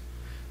desktops.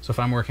 So if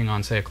I'm working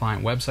on, say, a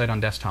client website on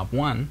desktop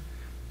 1,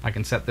 I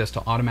can set this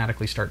to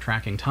automatically start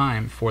tracking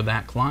time for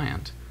that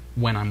client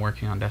when I'm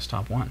working on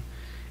desktop 1.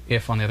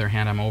 If, on the other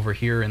hand, I'm over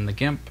here in the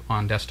GIMP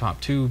on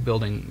desktop 2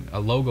 building a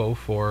logo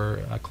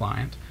for a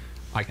client,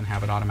 I can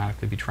have it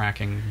automatically be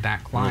tracking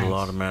that client. It'll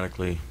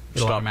automatically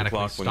stop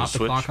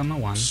the clock on the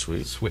one,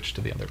 switch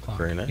to the other clock.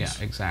 Very nice. Yeah,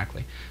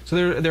 exactly.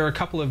 So there are a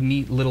couple of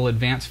neat little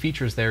advanced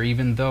features there,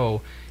 even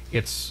though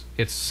it's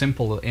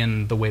simple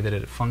in the way that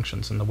it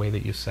functions and the way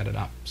that you set it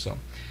up. So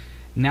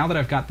now that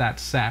I've got that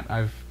set,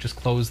 I've just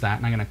closed that,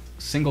 and I'm going to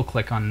single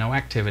click on no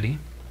activity,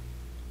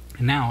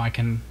 and now I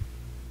can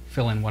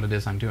fill in what it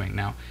is I'm doing.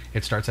 Now,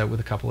 it starts out with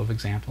a couple of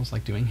examples,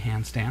 like doing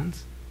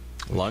handstands.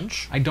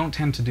 Lunch? I don't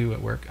tend to do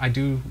at work. I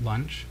do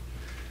lunch.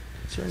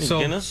 Is there any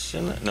Guinness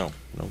in it? No,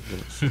 no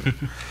Guinness.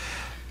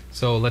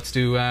 So let's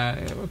do,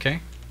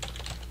 okay.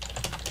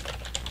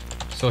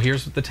 So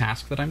here's the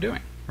task that I'm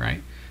doing,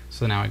 right?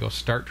 So now I go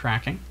start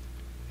tracking,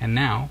 and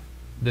now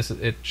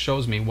it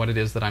shows me what it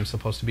is that I'm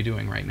supposed to be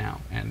doing right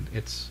now, and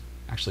it's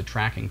actually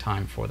tracking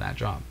time for that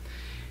job.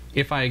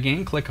 If I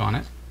again click on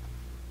it,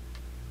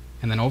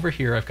 and then over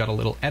here I've got a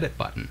little edit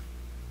button.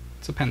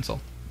 It's a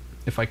pencil.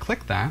 If I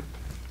click that,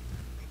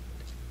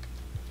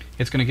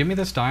 it's going to give me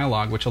this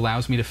dialog which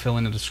allows me to fill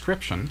in a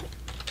description,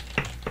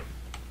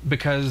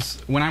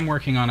 because when I'm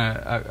working on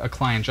a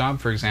client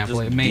job, for example,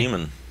 just it may...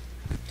 Demon.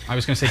 I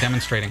was going to say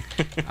demonstrating.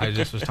 I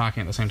just was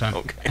talking at the same time.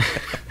 Okay.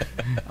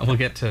 We'll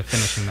get to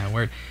finishing that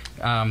word.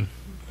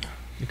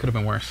 It could have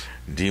been worse.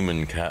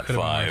 Demon Cat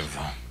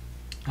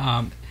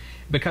 5.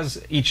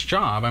 Because each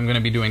job, I'm going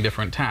to be doing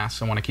different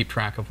tasks. I want to keep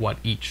track of what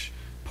each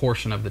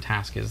portion of the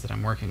task is that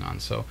I'm working on.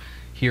 So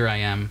here I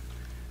am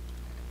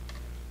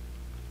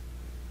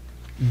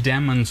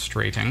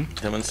demonstrating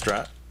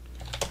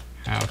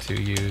how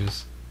to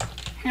use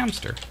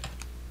Hamster.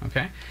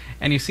 Okay?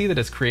 And you see that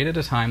it's created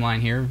a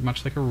timeline here,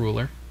 much like a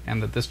ruler,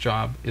 and that this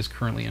job is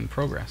currently in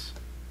progress.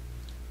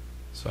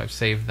 So I've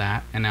saved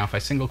that, and now if I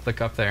single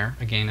click up there,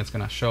 again it's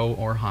going to show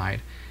or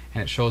hide,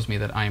 and it shows me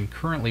that I am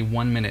currently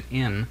 1 minute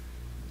in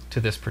to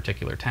this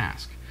particular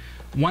task.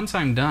 Once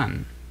I'm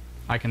done,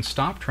 I can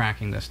stop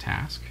tracking this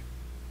task.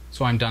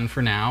 So I'm done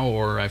for now,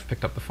 or I've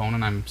picked up the phone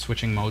and I'm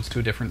switching modes to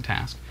a different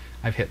task.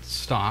 I've hit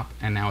stop,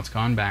 and now it's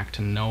gone back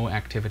to no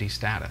activity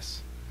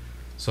status.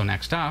 So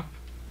next up,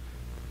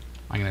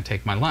 I'm going to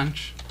take my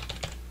lunch,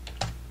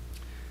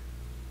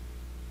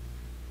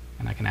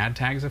 and I can add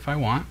tags if I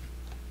want.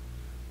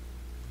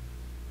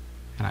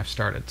 and I've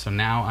started. So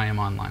now I am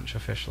on lunch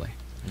officially.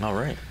 All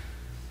right.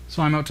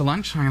 So I'm out to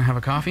lunch. I'm going to have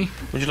a coffee.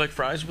 Would you like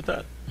fries with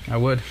that? I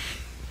would.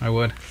 I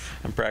would.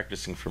 I'm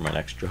practicing for my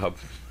next job.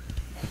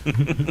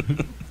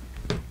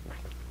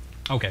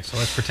 Okay, so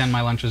let's pretend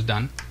my lunch is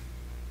done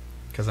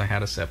because I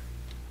had a sip.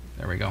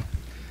 There we go.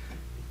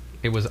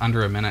 It was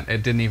under a minute.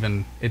 It didn't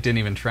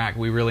even track.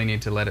 We really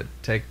need to let it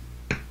take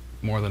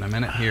more than a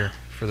minute here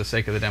for the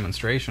sake of the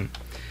demonstration.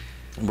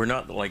 We're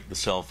not like the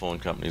cell phone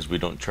companies. We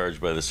don't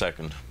charge by the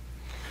second.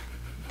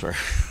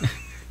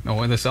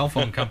 No, the cell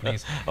phone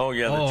companies. Oh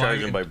yeah, they're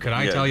charging by. Could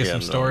I tell you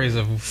some stories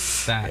of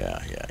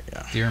that?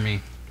 Yeah. Dear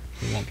me,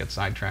 we won't get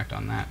sidetracked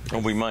on that. Oh,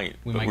 we might.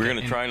 We're going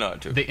to try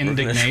not to. The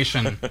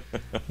indignation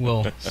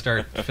will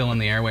start filling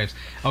the airwaves.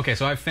 Okay,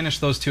 so I've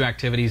finished those two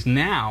activities.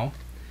 Now,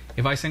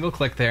 if I single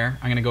click there,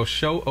 I'm going to go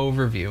Show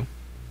Overview.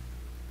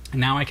 And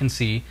now I can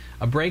see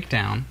a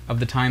breakdown of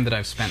the time that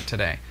I've spent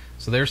today.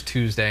 So there's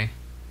Tuesday.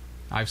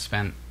 I've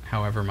spent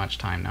however much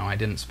time now. I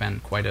didn't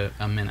spend quite a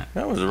minute.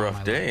 That was a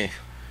rough day. Lunch.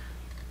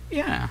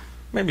 Yeah.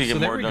 Maybe you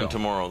get more done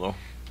tomorrow, though.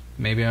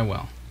 Maybe I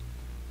will.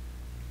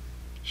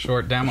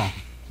 Short demo.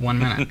 1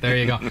 minute. There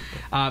you go.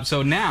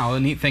 So now the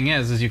neat thing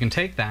is you can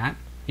take that.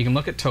 You can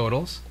look at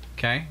totals.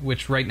 Okay,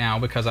 which right now,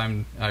 because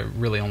I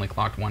really only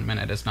clocked 1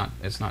 minute, it's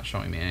not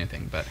showing me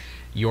anything. But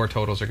your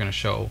totals are going to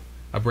show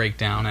a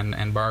breakdown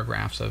and bar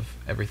graphs of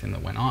everything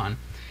that went on.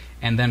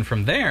 And then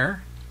from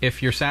there,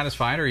 if you're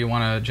satisfied or you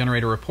want to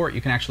generate a report,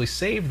 you can actually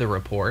save the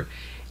report.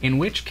 In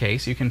which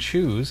case, you can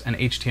choose an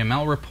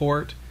HTML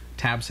report,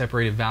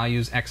 tab-separated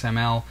values,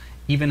 XML,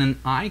 even an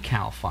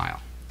iCal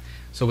file.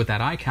 So with that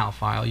iCal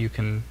file, you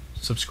can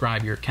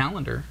subscribe your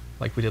calendar,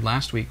 like we did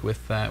last week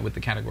with the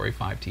Category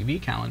 5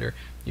 TV calendar.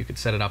 You could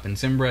set it up in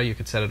Zimbra. You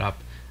could set it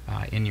up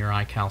in your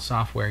iCal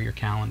software, your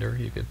calendar.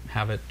 You could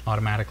have it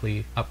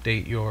automatically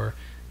update your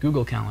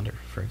Google Calendar,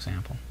 for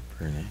example.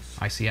 Very nice.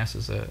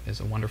 ICS is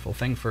a wonderful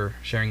thing for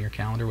sharing your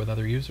calendar with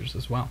other users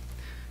as well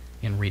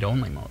in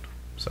read-only mode.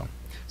 So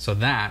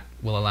that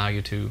will allow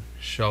you to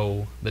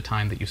show the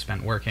time that you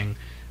spent working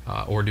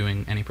or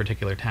doing any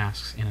particular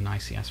tasks in an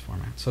ICS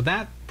format. So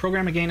that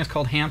program again is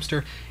called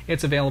Hamster.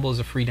 It's available as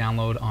a free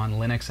download on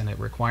Linux, and it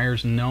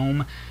requires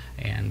GNOME,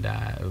 and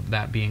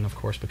that being, of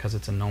course, because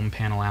it's a GNOME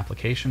panel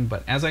application.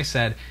 But as I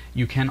said,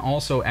 you can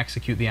also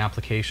execute the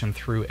application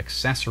through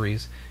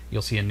accessories.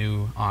 You'll see a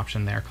new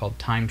option there called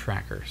Time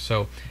Tracker.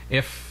 So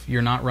if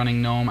you're not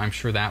running GNOME, I'm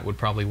sure that would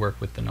probably work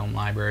with the GNOME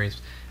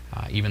libraries,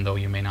 even though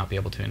you may not be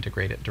able to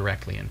integrate it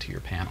directly into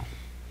your panel.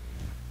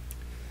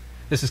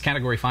 This is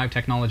Category 5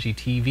 Technology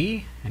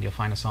TV, and you'll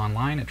find us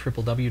online at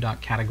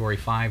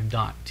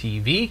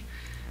www.category5.tv.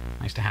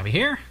 Nice to have you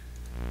here.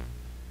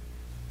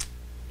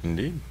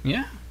 Indeed.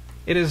 Yeah,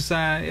 it is.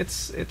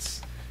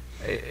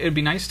 It'd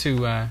be nice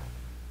to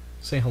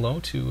say hello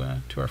to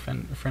our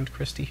friend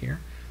Christy here.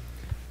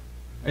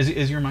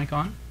 Is your mic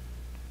on?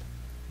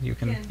 You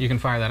can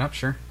fire that up,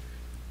 sure.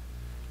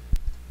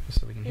 Just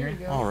so we can hear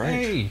you. All right.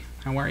 Hey,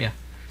 how are you?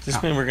 Does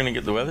this mean we're going to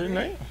get the weather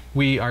tonight?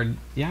 We are.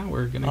 Yeah,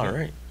 we're going to get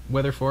right.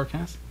 Weather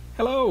forecast.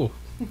 Hello.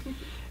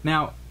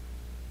 Now,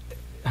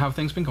 how have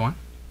things been going?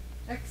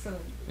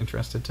 Excellent.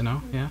 Interested to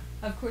know? Yeah.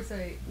 Of course,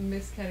 I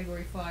miss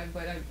Category 5,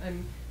 but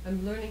I'm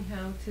learning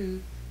how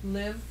to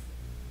live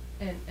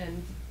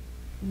and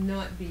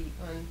not be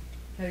on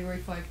Category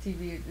 5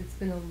 TV. It's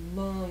been a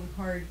long,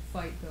 hard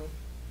fight, though.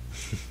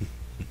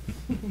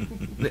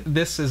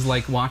 This is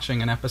like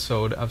watching an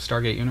episode of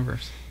Stargate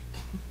Universe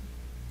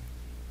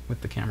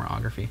with the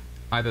camerography.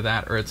 Either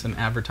that or it's an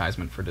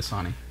advertisement for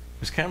Dasani.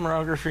 Is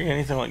camerography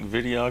anything like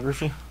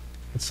videography?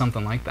 It's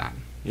something like that.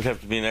 You'd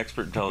have to be an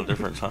expert to tell the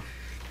difference, huh?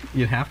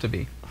 You'd have to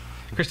be.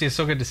 Christy, it's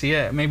so good to see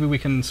you. Maybe we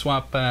can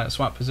swap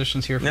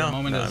positions here for a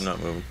moment. No, I'm not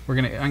moving.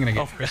 I'm gonna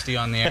get Christy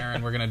on the air,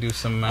 and we're gonna do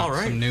some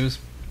some news.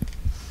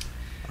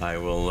 I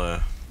will.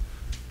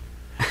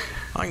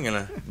 I'm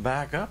gonna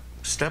back up,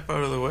 step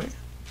out of the way,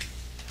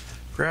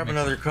 grab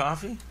another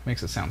coffee.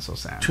 Makes it sound so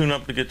sad. Tune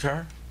up the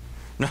guitar.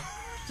 No.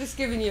 Just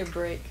giving you a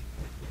break.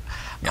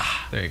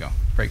 There you go.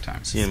 Break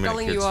time. See you in a minute,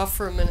 Sculling kids. you off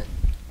for a minute.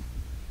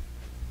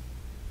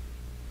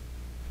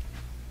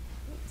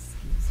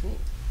 Excuse me.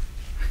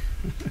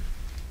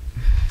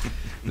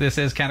 This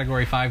is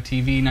Category 5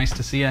 TV. Nice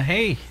to see you.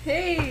 Hey.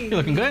 Hey. You're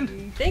looking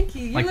good. Thank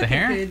you. Like the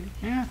hair? Good.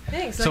 Yeah.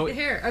 Thanks. So, like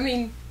the hair. I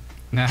mean.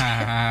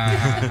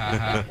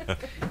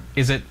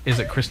 Is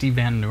it Christy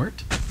Van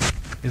Noort?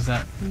 Is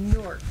that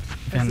Nort?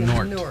 Van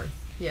Noort? North.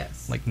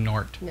 Yes. Like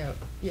Nort. No.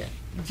 Yeah.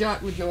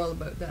 Jot would know all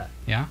about that.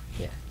 Yeah.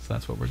 Yeah. So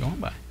that's what we're going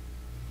by.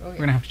 Oh, yeah.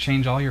 We're gonna have to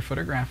change all your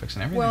photographics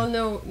and everything. Well,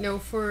 no.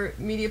 For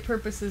media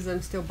purposes,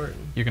 I'm still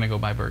Burton. You're gonna go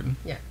by Burton.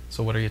 Yeah.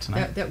 So what are you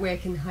tonight? That way I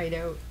can hide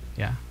out.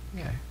 Yeah.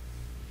 Yeah. Okay.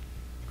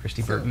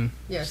 Christy So, Burton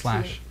yeah, /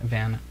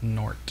 Van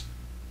Noort.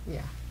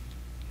 Yeah.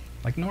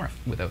 Like North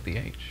without the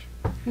H.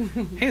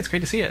 Hey, it's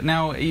great to see you.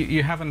 Now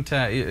you haven't.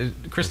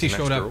 Christy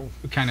showed up,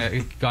 kind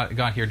of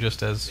got here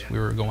just as we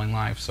were going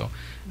live. So,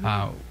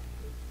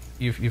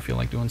 you feel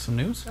like doing some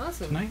news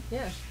tonight?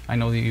 Yeah. I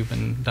know that you've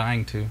been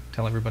dying to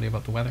tell everybody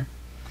about the weather.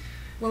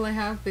 Well, I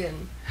have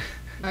been.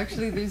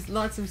 Actually, there's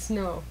lots of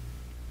snow.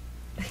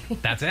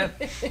 That's it.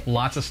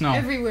 Lots of snow.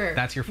 Everywhere.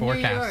 That's your New York,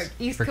 forecast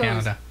East for Coast,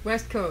 Canada.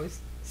 West Coast,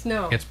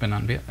 snow. It's been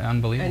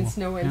unbelievable. And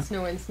snow and Yeah.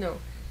 snow and snow.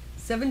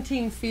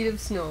 17 feet of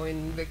snow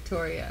in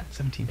Victoria.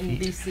 17 in feet.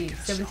 BC.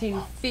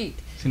 17 feet.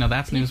 See, now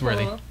that's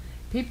newsworthy.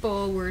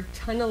 People were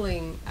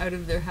tunneling out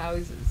of their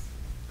houses.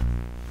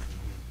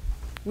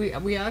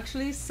 We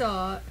actually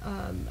saw,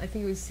 I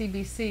think it was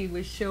CBC,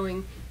 was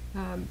showing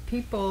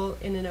people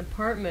in an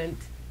apartment,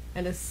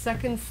 and a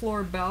second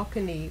floor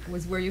balcony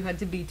was where you had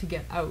to be to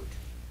get out,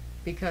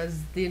 because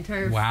the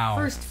entire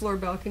first floor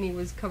balcony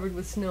was covered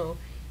with snow.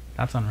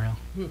 That's unreal.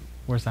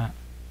 Where's that?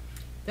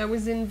 That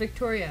was in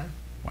Victoria.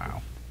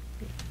 Wow.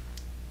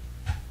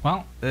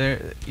 Well,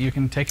 you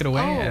can take it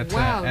away at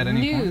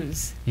any point.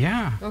 News.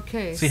 Yeah.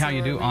 Okay. See how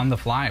you do on the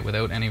fly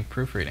without any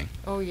proofreading.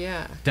 Oh,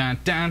 yeah. Dun,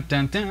 dun,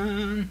 dun,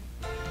 dun.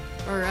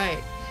 All right.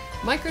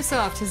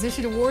 Microsoft has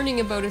issued a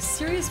warning about a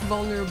serious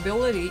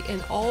vulnerability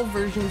in all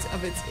versions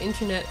of its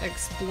Internet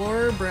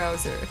Explorer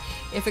browser.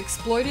 If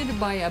exploited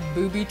by a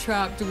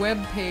booby-trapped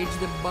web page,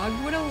 the bug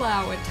would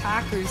allow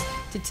attackers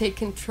to take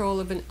control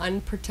of an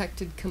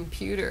unprotected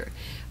computer.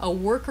 A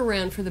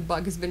workaround for the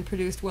bug has been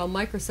produced while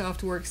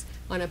Microsoft works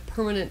on a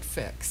permanent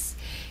fix.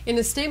 In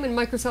a statement,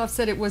 Microsoft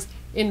said it was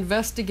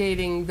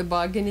investigating the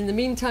bug, and in the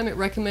meantime, it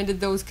recommended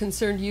those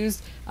concerned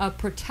use a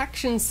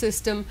protection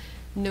system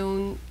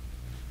known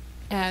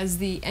as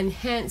the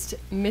Enhanced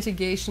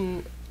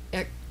Mitigation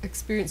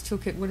Experience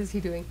Toolkit. What is he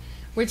doing?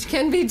 Which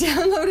can be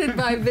downloaded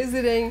by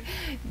visiting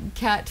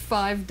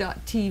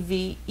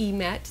cat5.tv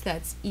emet,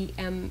 that's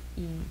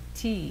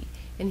E-M-E-T.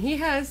 And he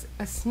has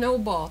a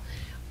snowball.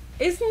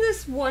 Isn't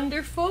this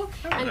wonderful?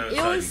 An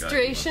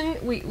illustration,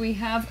 we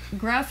have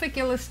graphic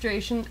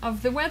illustration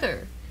of the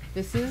weather.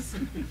 This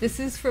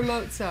is from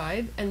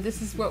outside, and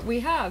this is what we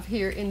have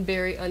here in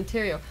Barrie,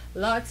 Ontario.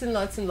 Lots and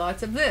lots and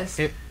lots of this.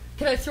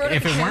 Can I throw it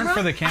at the camera? If it weren't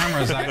for the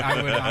cameras,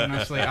 I would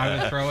honestly, I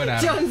would throw it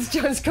at him.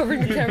 John's covering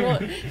the camera.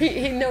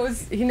 He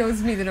knows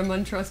me that I'm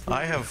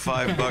untrustworthy. I have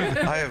 $5.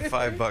 I have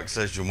 $5,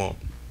 as you won't.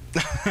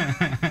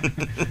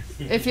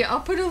 I'll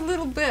put a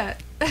little bit.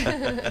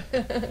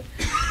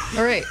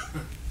 All right.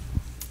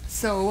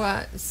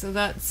 So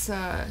that's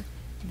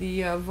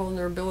the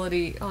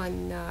vulnerability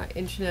on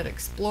Internet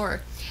Explorer.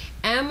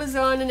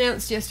 Amazon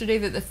announced yesterday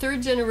that the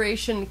third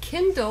generation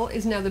Kindle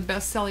is now the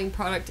best-selling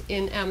product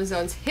in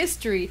Amazon's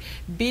history,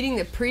 beating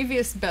the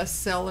previous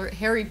bestseller,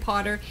 Harry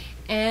Potter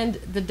and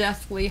the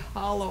Deathly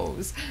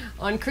Hallows.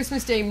 On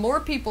Christmas Day, more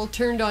people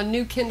turned on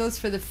new Kindles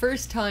for the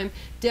first time,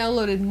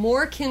 downloaded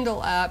more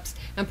Kindle apps,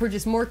 and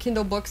purchased more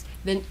Kindle books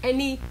than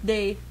any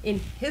day in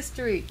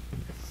history.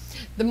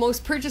 The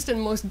most purchased and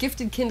most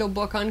gifted Kindle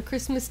book on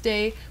Christmas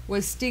Day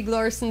was Stieg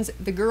Larsson's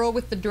The Girl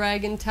with the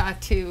Dragon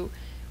Tattoo,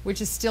 which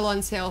is still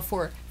on sale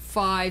for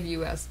 $5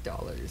 US.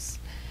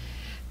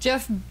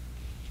 Jeff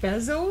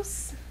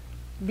Bezos,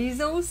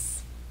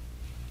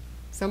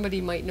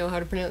 somebody might know how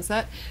to pronounce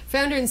that,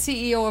 founder and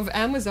CEO of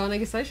Amazon, I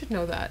guess I should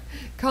know that,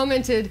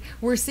 commented,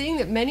 "We're seeing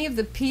that many of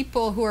the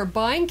people who are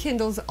buying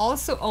Kindles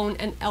also own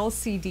an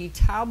LCD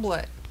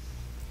tablet.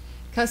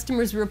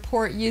 Customers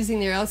report using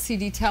their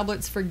LCD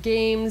tablets for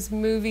games,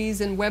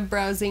 movies, and web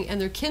browsing, and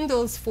their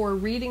Kindles for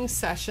reading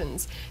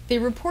sessions. They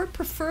report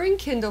preferring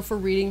Kindle for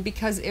reading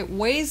because it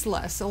weighs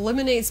less,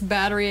 eliminates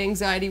battery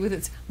anxiety with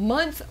its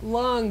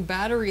month-long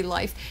battery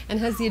life, and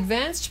has the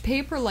advanced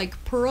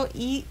paper-like Pearl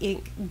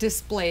e-ink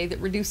display that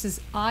reduces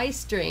eye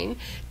strain,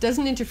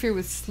 doesn't interfere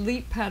with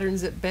sleep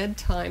patterns at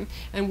bedtime,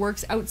 and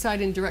works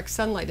outside in direct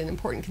sunlight, an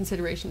important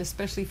consideration,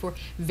 especially for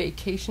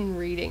vacation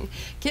reading.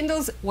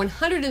 Kindle's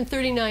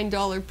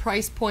 $139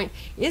 price point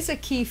is a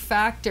key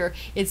factor.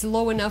 It's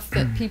low enough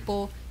that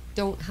people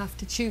don't have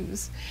to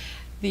choose.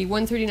 The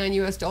 $139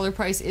 US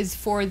price is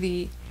for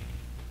the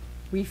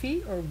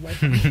Wi-Fi or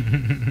Wi-Fi?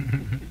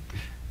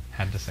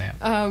 Had to say it.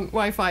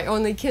 Wi-Fi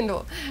only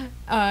Kindle.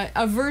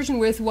 A version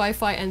with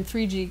Wi-Fi and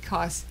 3G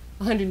costs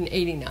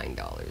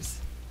 $189.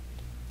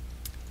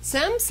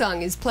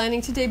 Samsung is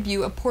planning to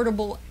debut a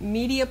portable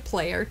media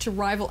player to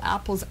rival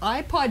Apple's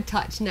iPod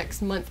Touch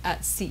next month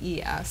at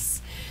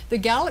CES. The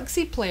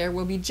Galaxy player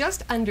will be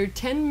just under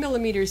 10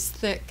 millimeters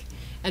thick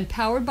and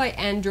powered by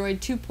Android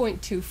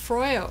 2.2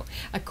 Froyo.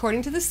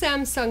 According to the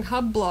Samsung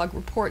Hub blog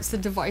reports, the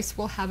device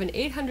will have an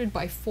 800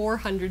 by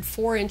 400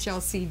 4-inch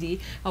LCD,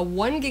 a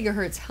 1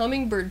 gigahertz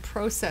Hummingbird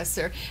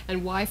processor,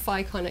 and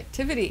Wi-Fi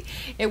connectivity.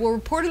 It will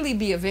reportedly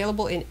be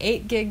available in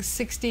 8 gigs,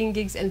 16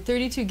 gigs, and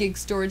 32 gig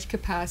storage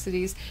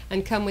capacities,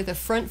 and come with a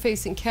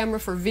front-facing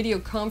camera for video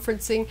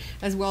conferencing,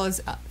 as well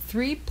as a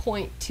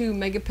 3.2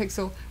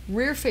 megapixel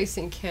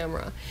rear-facing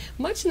camera.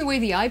 Much in the way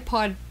the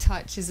iPod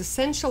Touch is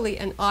essentially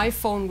an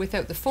iPhone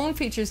without the phone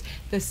features,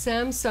 the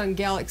Samsung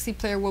Galaxy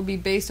player will be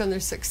based on their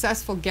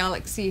successful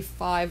Galaxy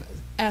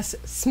 5S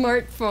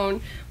smartphone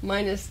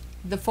minus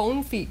the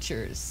phone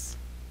features.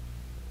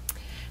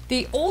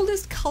 The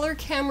oldest color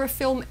camera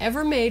film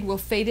ever made will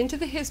fade into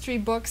the history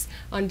books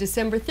on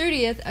December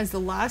 30th as the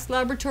last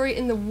laboratory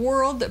in the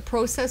world that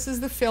processes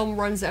the film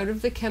runs out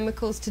of the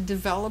chemicals to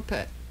develop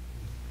it.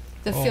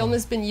 The film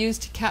has been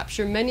used to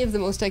capture many of the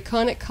most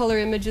iconic color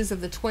images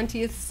of the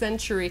 20th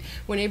century.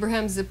 When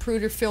Abraham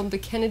Zapruder filmed the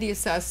Kennedy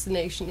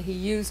assassination, he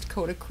used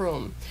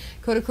Kodachrome.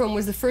 Kodachrome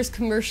was the first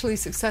commercially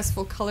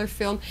successful color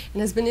film and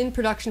has been in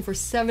production for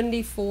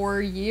 74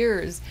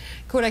 years.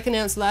 Kodak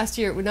announced last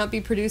year it would not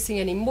be producing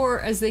anymore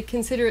as they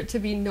consider it to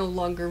be no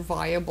longer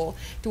viable.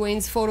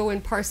 Dwayne's photo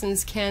in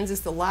Parsons, Kansas,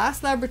 the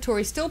last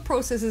laboratory, still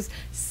processes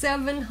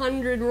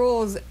 700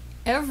 rolls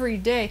every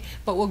day,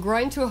 but will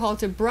grind to a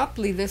halt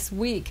abruptly this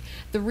week.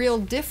 The real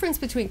difference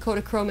between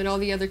Kodachrome and all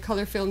the other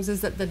color films is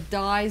that the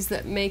dyes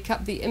that make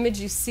up the image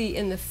you see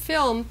in the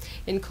film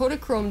in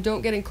Kodachrome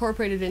don't get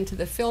incorporated into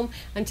the film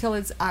until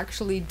it's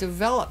actually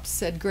developed,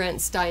 said Grant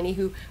Steiny,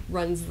 who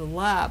runs the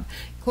lab.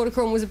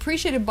 Kodachrome was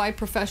appreciated by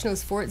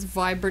professionals for its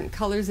vibrant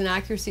colors and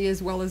accuracy,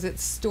 as well as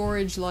its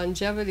storage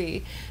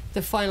longevity.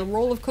 The final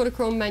roll of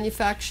Kodachrome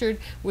manufactured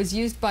was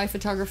used by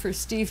photographer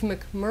Steve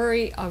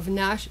McCurry of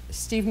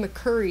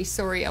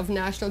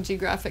National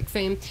Geographic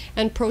fame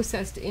and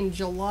processed in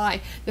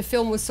July. The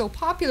film was so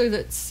popular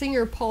that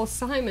singer Paul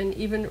Simon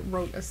even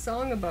wrote a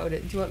song about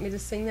it. Do you want me to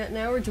sing that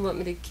now, or do you want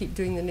me to keep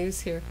doing the news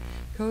here?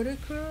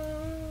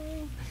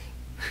 Kodachrome.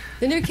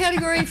 The new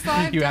Category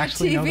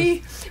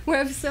 5.TV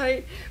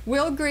website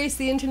will grace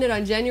the internet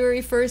on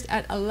January 1st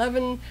at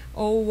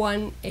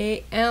 11:01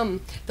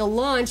 a.m. The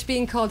launch,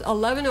 being called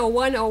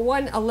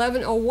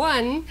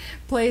 11:01:01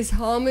 plays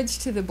homage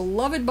to the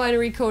beloved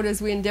binary code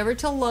as we endeavor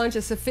to launch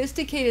a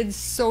sophisticated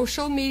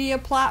social media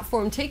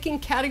platform, taking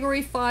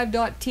Category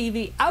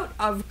 5.TV out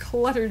of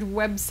cluttered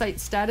website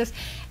status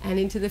and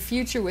into the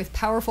future with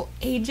powerful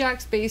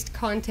Ajax-based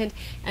content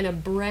and a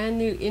brand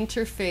new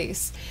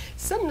interface.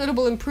 Some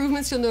notable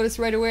improvements you'll notice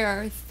right away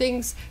are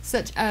things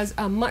such as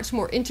a much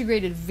more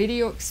integrated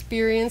video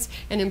experience,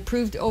 an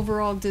improved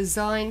overall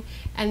design,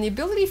 and the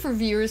ability for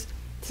viewers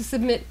to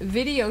submit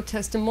video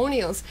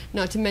testimonials.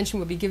 Not to mention,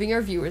 we'll be giving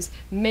our viewers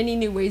many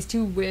new ways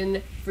to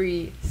win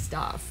free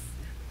stuff.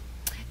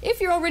 If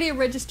you're already a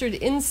registered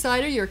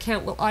insider, your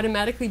account will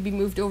automatically be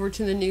moved over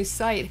to the new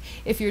site.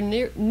 If you're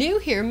new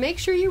here, make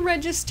sure you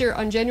register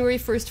on January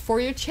 1st for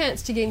your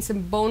chance to gain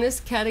some bonus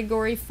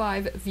Category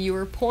 5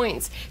 viewer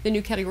points. The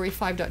new Category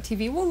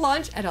 5.TV will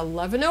launch at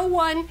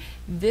 11:01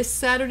 this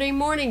Saturday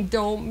morning.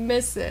 Don't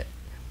miss it.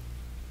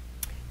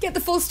 Get the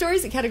full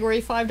stories at Category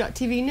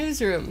 5.TV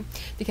Newsroom.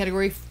 The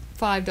Category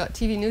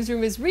 5.TV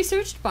Newsroom is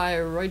researched by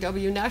Roy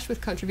W. Nash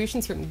with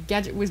contributions from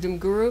Gadget Wisdom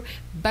Guru,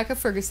 Becca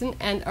Ferguson,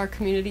 and our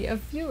community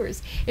of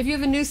viewers. If you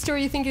have a news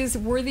story you think is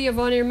worthy of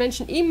on-air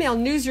mention, email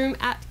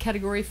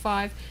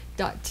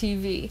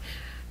newsroom@category5.tv.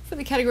 For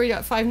the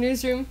Category.5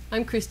 Newsroom,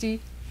 I'm Christy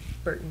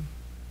Burton.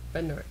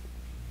 Van Noort.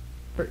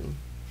 Burton.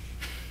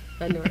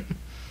 Van Noort.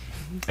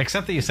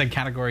 Except that you said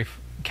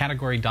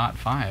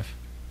Category.5.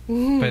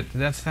 But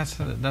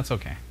that's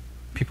okay.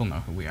 People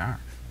know who we are.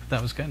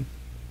 That was good.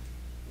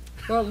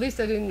 Well, at least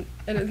I didn't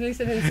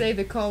say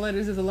the call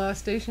letters of the last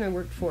station I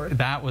worked for.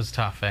 That was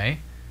tough, eh?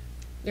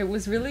 It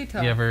was really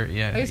tough. I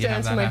used to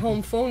answer my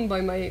home phone by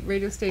my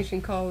radio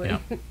station calling. Yeah.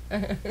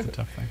 It's a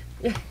tough thing.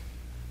 Yeah.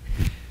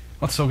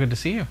 Well, it's so good to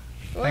see you.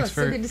 Well,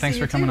 thanks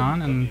for coming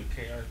on. And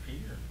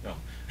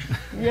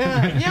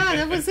yeah,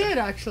 that was it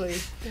actually.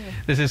 Yeah.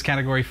 This is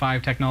Category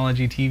 5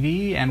 Technology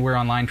TV, and we're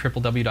online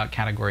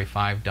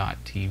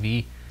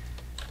www.category5.tv.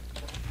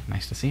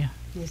 Nice to see you.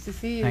 Nice to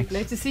see you. Thanks.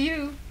 Nice to see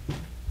you.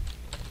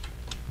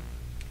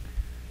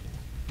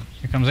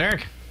 Here comes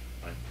Eric.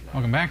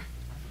 Welcome back. I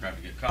forgot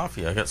to get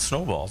coffee. I got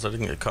snowballs. I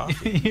didn't get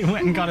coffee. You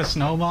went and got a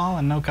snowball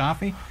and no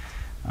coffee?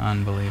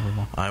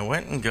 Unbelievable. I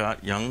went and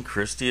got young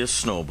Christy a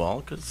snowball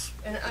because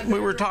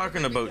we were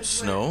talking about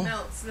snow.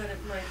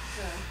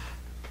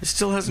 It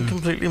still hasn't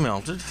completely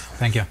melted.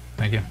 Thank you.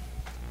 Thank you.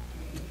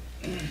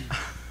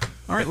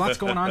 All right, lots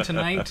going on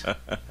tonight.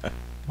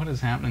 What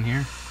is happening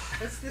here?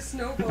 It's the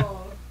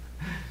snowball.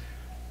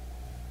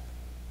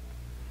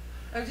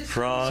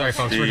 Sorry,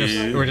 folks.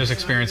 We're just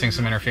experiencing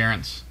some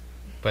interference,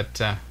 but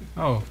we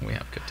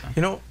have a good time.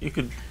 You know, you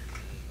could.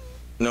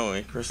 No,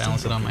 Christy.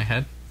 Balance it on my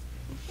head.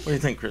 What do you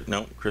think?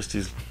 No,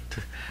 Christy's.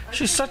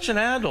 She's such an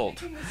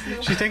adult.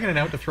 She's taking it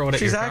out to throw it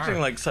at your car. She's acting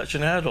like such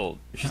an adult.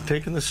 She's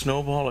taking the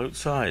snowball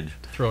outside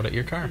to throw it at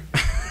your car.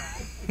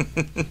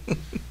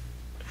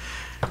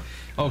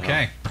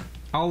 Okay.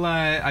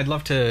 I'd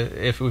love to,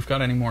 if we've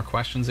got any more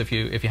questions, if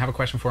you have a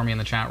question for me in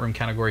the chat room,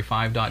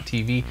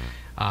 category5.tv.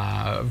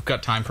 I've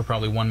got time for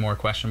probably one more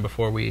question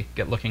before we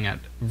get looking at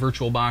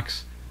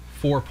VirtualBox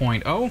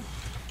 4.0.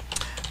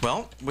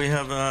 Well, we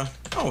have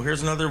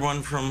here's another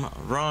one from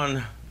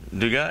Ron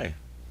Duguay.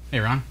 Hey,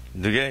 Ron.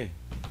 Duguay.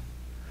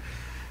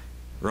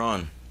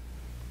 Ron.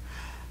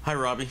 Hi,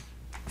 Robbie.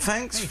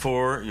 Thanks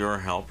for your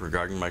help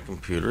regarding my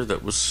computer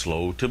that was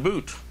slow to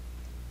boot.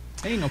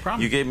 Hey, no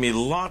problem. You gave me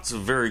lots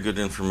of very good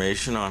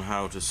information on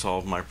how to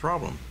solve my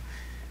problem.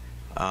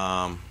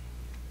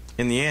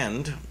 In the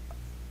end,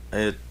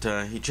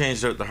 he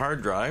changed out the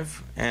hard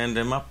drive, and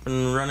I'm up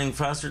and running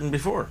faster than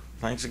before.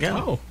 Thanks again.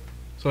 Oh,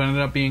 so it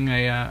ended up being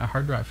a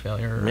hard drive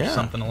failure or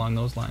something along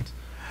those lines.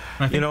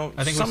 I think, You know,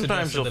 I think we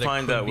sometimes suggested you'll that it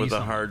find could that be with a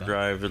something hard like that.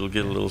 drive, it'll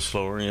get a little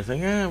slower, and you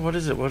think, what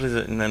is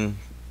it, and then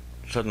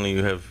suddenly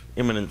you have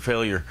imminent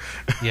failure.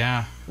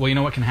 Yeah. Well, you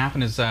know what can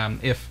happen is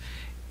if,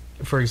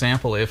 for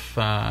example, if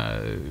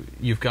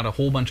you've got a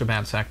whole bunch of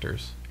bad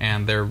sectors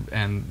and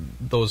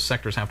those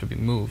sectors have to be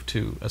moved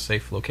to a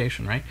safe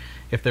location, right?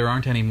 If there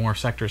aren't any more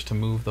sectors to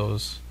move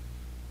those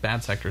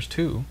bad sectors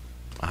to,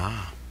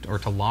 or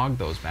to log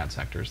those bad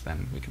sectors,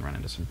 then we can run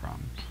into some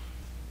problems.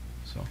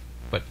 So,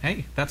 but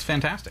hey, that's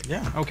fantastic.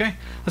 Yeah. Okay,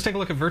 let's take a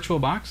look at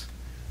VirtualBox.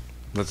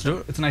 Let's do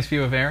it. It's a nice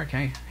view of Eric.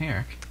 Hey,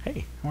 Eric.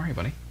 Hey. How are you,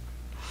 buddy?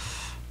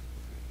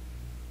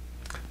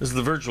 This is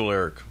the virtual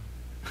Eric.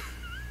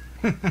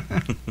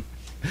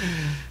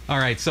 All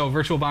right, so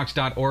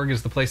virtualbox.org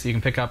is the place that you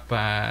can pick up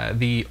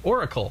the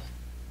Oracle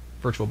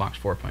VirtualBox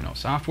 4.0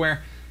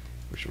 software,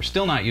 which we're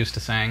still not used to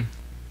saying,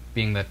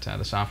 being that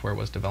the software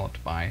was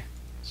developed by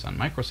Sun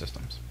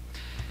Microsystems.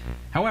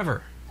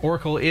 However,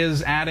 Oracle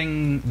is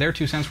adding their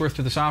 2 cents worth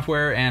to the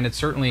software, and it's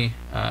certainly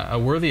a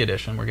worthy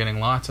addition. We're getting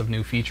lots of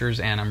new features,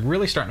 and I'm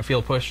really starting to feel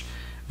a push.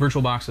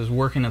 VirtualBox is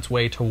working its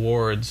way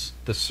towards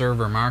the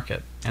server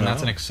market, and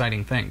that's an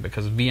exciting thing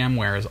because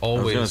VMware is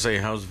always... I was going to say,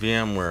 how's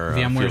VMware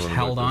VMware's feeling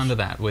held about on this? to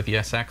that with the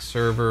SX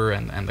server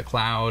and the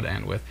cloud,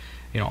 and with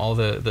all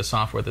the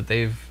software that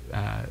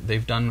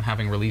they've done,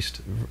 having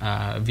released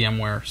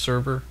VMware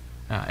Server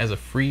as a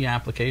free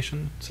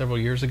application several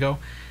years ago.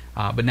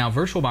 But now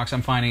VirtualBox,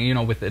 I'm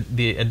finding, with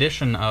the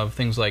addition of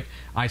things like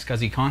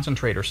iSCSI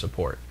concentrator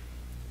support,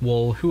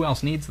 well, who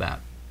else needs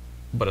that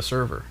but a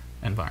server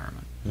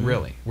environment?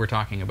 Really, we're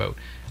talking about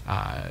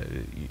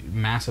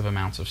massive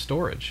amounts of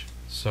storage,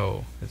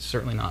 so it's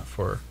certainly not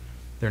for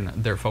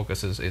their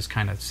focus is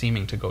kind of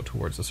seeming to go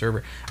towards the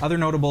server. Other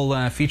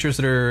notable features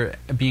that are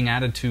being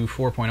added to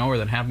 4.0 or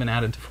that have been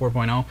added to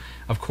 4.0,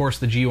 of course,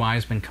 the GUI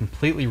has been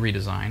completely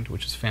redesigned,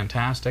 which is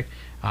fantastic.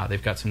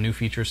 They've got some new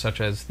features such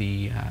as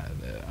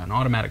an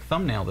automatic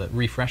thumbnail that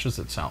refreshes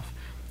itself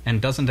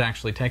and doesn't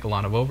actually take a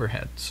lot of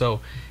overhead. So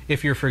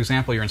if you're, for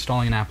example, you're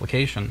installing an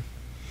application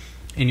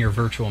in your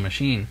virtual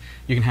machine,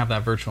 you can have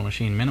that virtual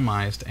machine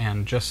minimized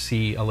and just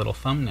see a little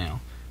thumbnail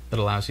that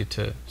allows you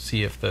to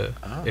see if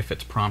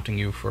it's prompting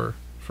you for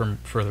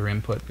further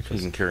input.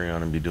 Because you can carry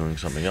on and be doing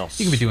something else.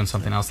 You can be doing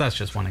something else. That's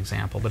just one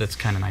example, but it's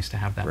kind of nice to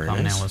have that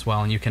thumbnail as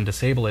well, and you can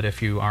disable it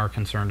if you are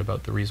concerned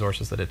about the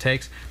resources that it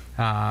takes.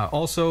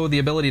 Also, the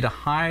ability to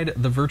hide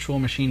the virtual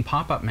machine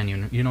pop-up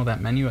menu. You know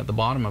that menu at the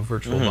bottom of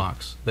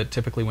VirtualBox that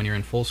typically when you're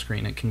in full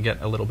screen, it can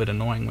get a little bit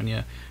annoying when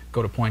you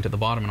go to point at the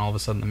bottom and all of a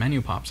sudden the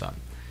menu pops up.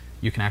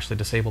 You can actually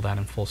disable that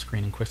in full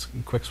screen and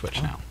quick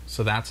switch now.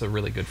 So that's a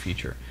really good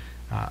feature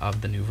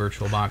of the new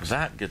VirtualBox.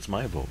 That gets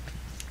my vote.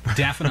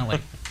 Definitely.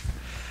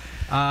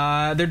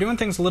 They're doing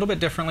things a little bit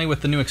differently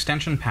with the new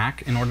extension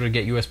pack in order to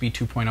get USB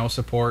 2.0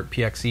 support,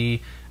 PXE,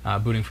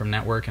 booting from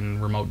network,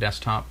 and remote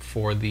desktop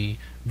for the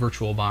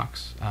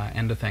VirtualBox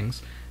end of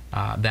things.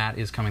 That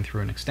is coming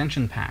through an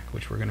extension pack,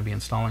 which we're going to be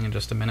installing in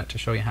just a minute to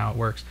show you how it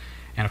works.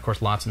 And of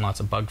course, lots and lots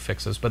of bug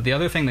fixes. But the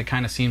other thing that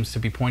kind of seems to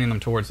be pointing them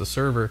towards the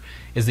server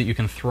is that you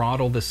can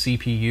throttle the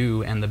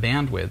CPU and the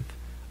bandwidth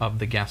of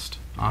the guest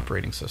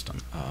operating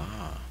system.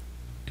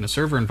 In a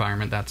server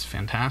environment, that's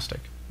fantastic.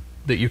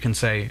 That you can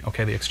say,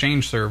 okay, the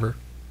Exchange server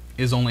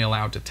is only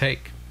allowed to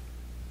take,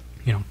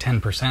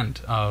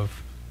 10%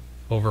 of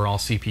overall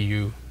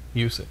CPU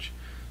usage,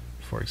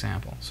 for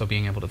example. So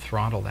being able to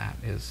throttle that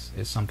is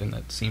something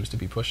that seems to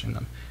be pushing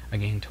them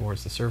again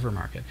towards the server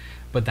market.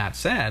 But that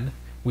said,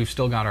 we've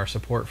still got our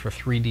support for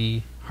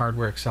 3D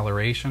hardware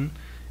acceleration,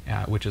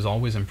 which is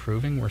always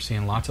improving. We're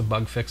seeing lots of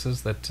bug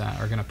fixes that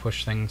are going to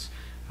push things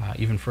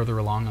even further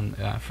along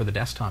for the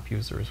desktop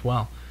user as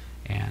well.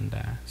 And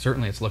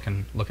certainly it's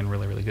looking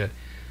really, really good.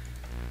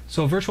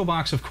 So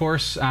VirtualBox, of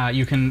course,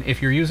 you can,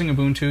 if you're using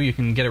Ubuntu, you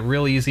can get it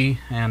real easy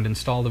and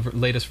install the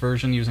latest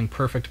version using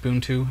Perfect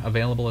Ubuntu,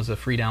 available as a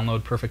free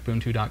download,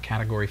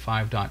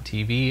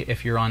 perfectubuntu.category5.tv.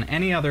 If you're on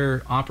any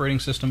other operating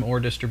system or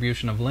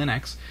distribution of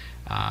Linux,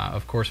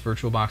 of course,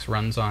 VirtualBox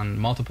runs on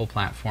multiple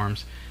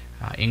platforms,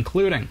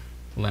 including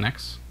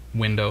Linux,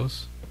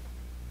 Windows,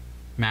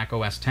 Mac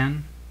OS X,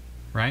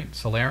 right,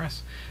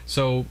 Solaris.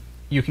 So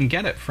you can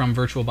get it from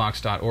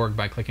virtualbox.org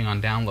by clicking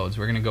on downloads.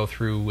 We're going to go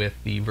through with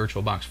the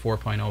VirtualBox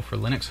 4.0 for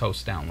Linux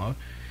host download.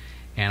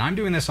 And I'm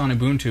doing this on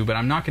Ubuntu, but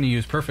I'm not going to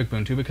use Perfect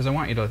Ubuntu because I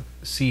want you to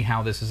see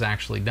how this is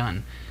actually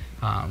done.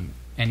 And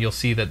you'll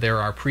see that there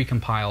are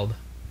pre-compiled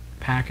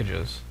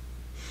packages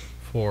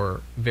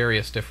for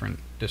various different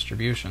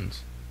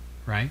distributions,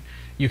 right?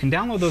 You can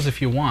download those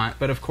if you want,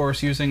 but of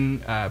course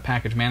using a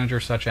package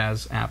manager such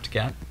as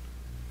apt-get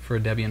for a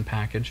Debian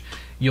package,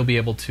 you'll be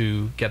able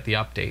to get the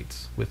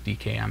updates with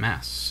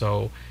DKMS.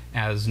 So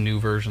as new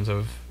versions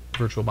of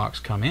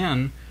VirtualBox come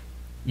in,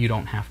 you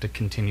don't have to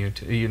continue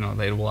to,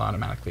 they will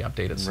automatically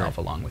update itself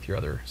along with your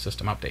other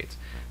system updates.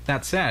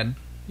 That said,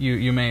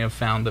 you may have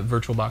found that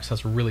VirtualBox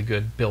has a really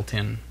good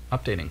built-in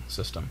updating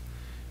system.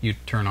 You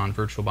turn on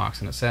VirtualBox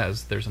and it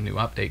says there's a new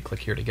update, click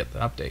here to get the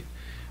update.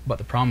 But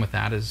the problem with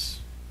that is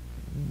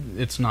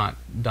it's not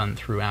done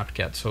through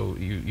apt-get, so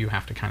you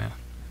have to kind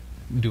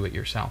of do it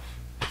yourself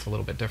it's a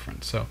little bit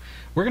different. So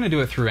we're going to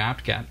do it through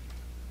apt-get.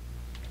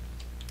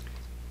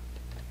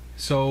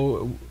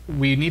 So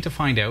we need to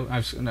find out,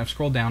 I've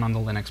scrolled down on the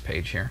Linux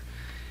page here,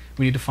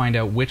 we need to find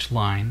out which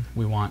line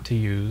we want to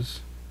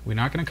use. We're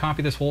not going to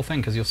copy this whole thing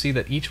because you'll see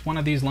that each one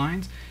of these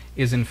lines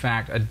is in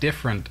fact a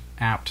different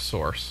apt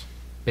source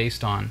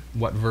based on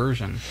what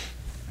version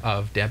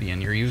of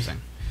Debian you're using.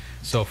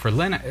 So for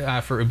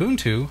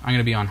Ubuntu, I'm going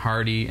to be on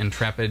Hardy,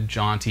 Intrepid,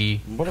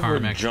 Jaunty,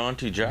 Karmic,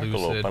 Jaunty Jackalope.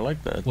 Lucid. I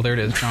like that. Well, there it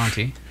is,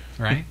 Jaunty,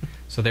 right?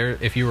 So there,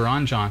 if you were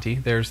on Jaunty,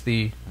 there's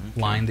the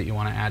line that you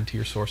want to add to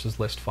your sources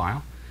list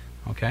file.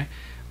 Okay,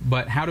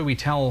 but how do we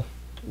tell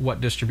what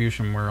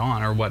distribution we're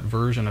on, or what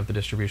version of the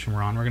distribution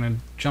we're on? We're going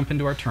to jump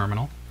into our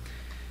terminal,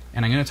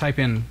 and I'm going to type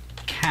in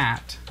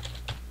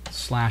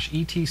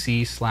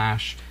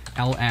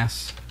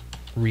cat/etc/ls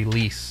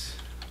release.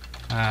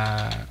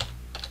 I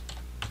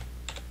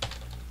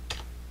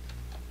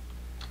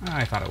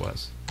thought it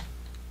was.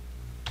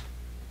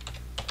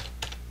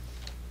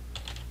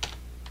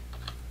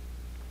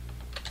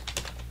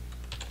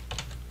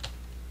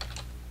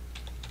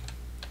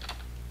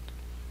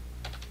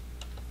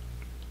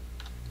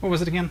 What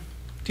was it again?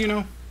 Do you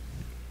know?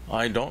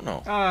 I don't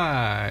know.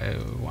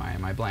 Why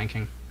am I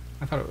blanking?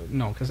 I thought it,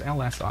 no, because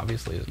ls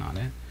obviously is not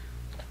it.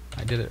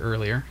 I did it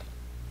earlier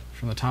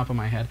from the top of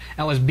my head.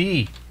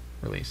 LSB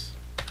release.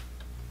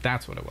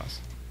 That's what it was.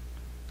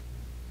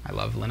 I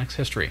love Linux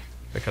history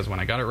because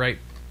when I got it right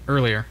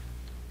earlier,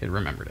 it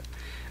remembered it.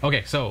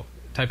 Okay, so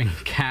typing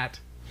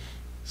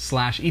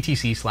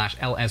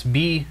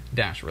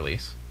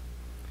cat/etc/lsb-release,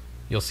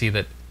 you'll see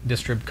that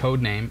distrib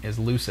code name is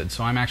Lucid.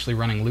 So I'm actually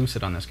running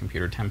Lucid on this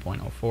computer,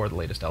 10.04, the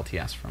latest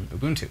LTS from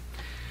Ubuntu.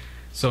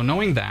 So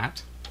knowing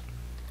that,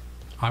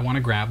 I want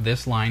to grab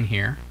this line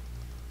here,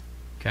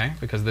 okay,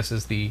 because this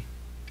is the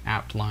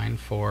apt line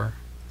for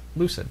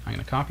Lucid. I'm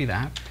going to copy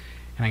that,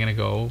 and I'm going to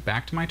go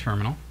back to my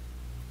terminal,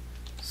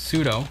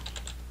 sudo,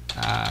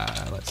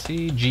 let's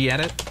see,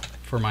 gedit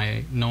for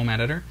my GNOME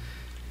editor,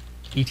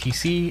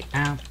 etc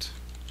apt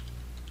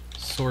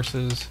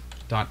sources.list.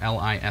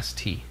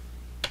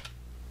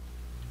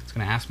 It's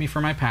going to ask me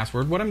for my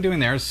password. What I'm doing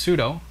there is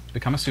sudo,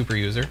 become a super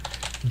user,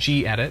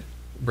 gedit,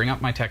 bring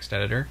up my text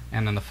editor,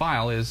 and then the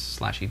file is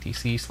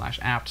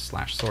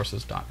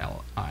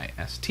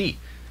 /etc/apt/sources.list.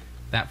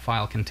 That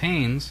file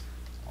contains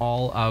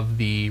all of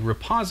the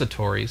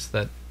repositories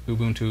that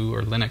Ubuntu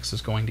or Linux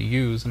is going to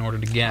use in order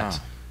to get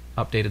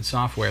updated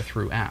software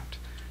through apt.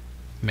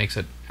 Makes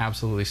it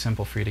absolutely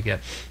simple for you to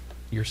get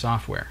your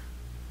software.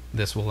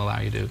 This will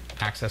allow you to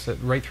access it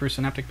right through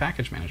Synaptic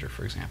Package Manager,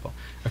 for example.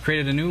 I've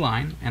created a new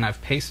line, and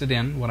I've pasted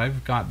in what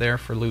I've got there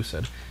for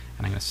Lucid,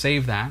 and I'm going to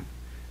save that,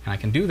 and I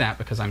can do that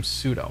because I'm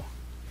sudo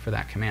for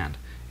that command.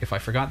 If I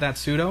forgot that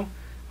sudo,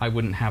 I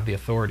wouldn't have the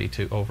authority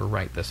to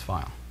overwrite this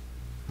file.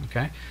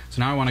 Okay?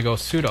 So now I want to go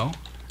sudo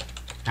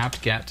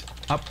apt-get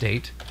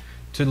update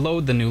to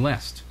load the new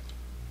list,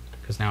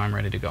 because now I'm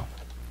ready to go.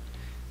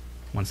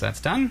 Once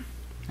that's done,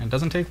 and it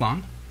doesn't take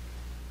long,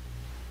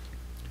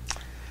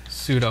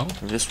 sudo.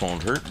 This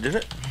won't hurt, did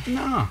it?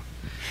 No.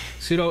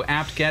 Sudo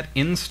apt-get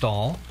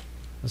install.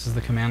 This is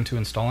the command to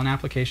install an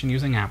application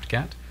using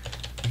apt-get.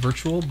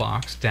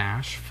 VirtualBox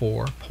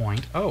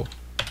 4.0.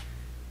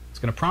 It's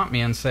going to prompt me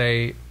and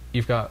say,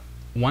 you've got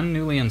one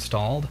newly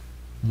installed,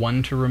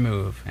 one to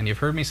remove. And you've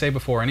heard me say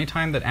before,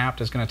 anytime that apt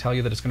is going to tell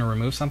you that it's going to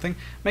remove something,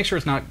 make sure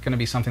it's not going to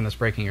be something that's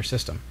breaking your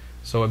system.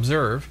 So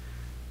observe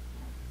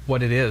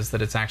what it is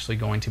that it's actually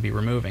going to be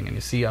removing. And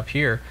you see up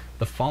here,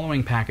 the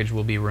following package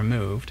will be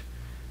removed,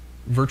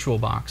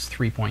 VirtualBox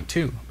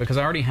 3.2, because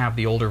I already have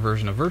the older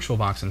version of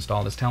VirtualBox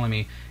installed. It's telling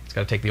me it's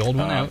got to take the old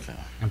one out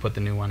and put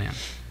the new one in.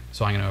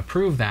 So I'm going to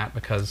approve that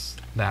because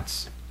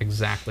that's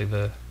exactly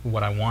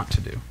what I want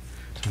to do.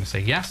 So I'm going to say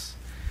yes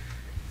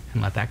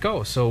and let that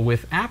go. So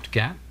with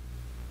apt-get,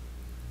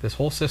 this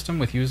whole system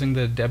with using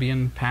the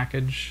Debian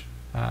package,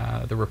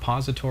 the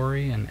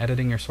repository, and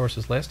editing your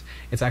sources list,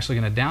 it's actually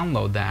going to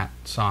download that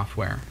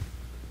software,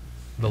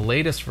 the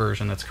latest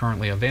version that's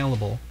currently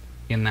available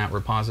in that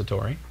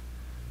repository,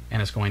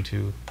 and it's going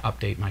to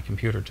update my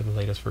computer to the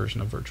latest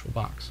version of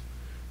VirtualBox.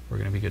 We're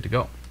going to be good to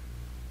go.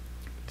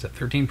 It's at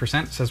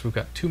 13%. It says we've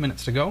got 2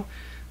 minutes to go.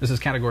 This is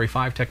Category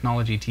 5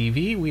 Technology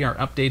TV. We are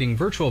updating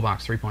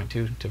VirtualBox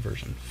 3.2 to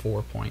version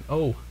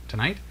 4.0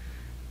 tonight,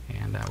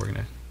 and we're going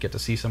to get to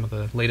see some of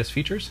the latest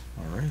features.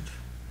 All right.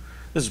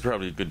 This is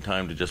probably a good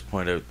time to just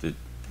point out that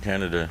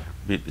Canada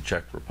beat the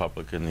Czech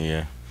Republic in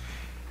the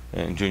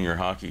junior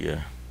hockey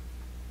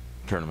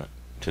tournament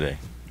today.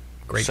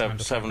 Great time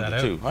to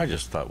 7-2. I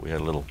just thought we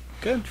had a little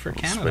good for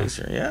Canada. Space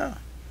here. Yeah.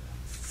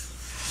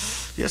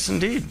 Yes,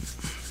 indeed.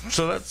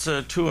 So that's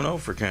 2-0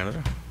 for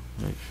Canada.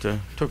 It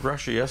took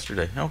Russia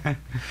yesterday. Okay.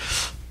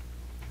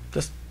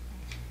 Just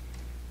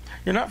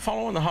you're not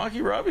following the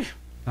hockey, Robbie?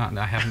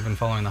 I haven't been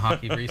following the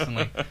hockey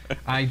recently.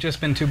 I've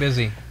just been too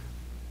busy.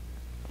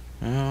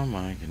 Oh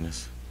my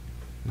goodness.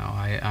 No,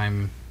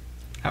 I'm.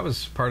 That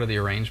was part of the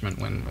arrangement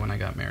when I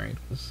got married.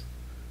 Was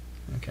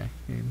okay.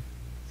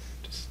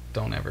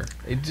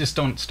 Just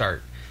don't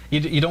start.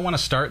 You don't want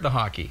to start the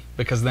hockey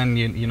because then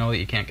you know that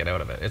you can't get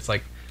out of it. It's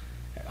like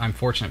I'm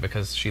fortunate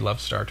because she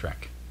loves Star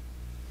Trek.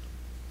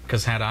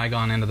 Because had I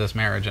gone into this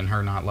marriage and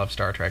her not love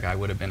Star Trek, I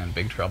would have been in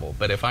big trouble.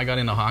 But if I got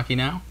into hockey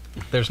now,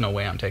 there's no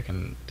way I'm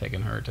taking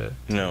her to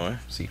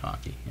see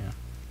hockey.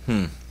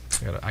 Yeah.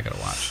 I gotta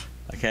watch.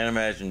 I can't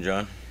imagine,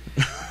 John.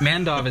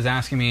 Mandov is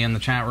asking me in the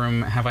chat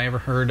room, have I ever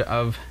heard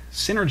of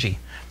Synergy?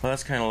 Well,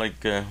 that's kind of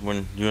like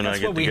when you and I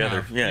get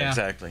together. Yeah,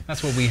 exactly.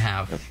 That's what we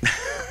have,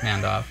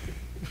 Mandov.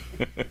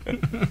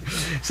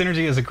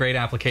 Synergy is a great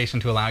application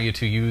to allow you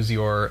to use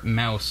your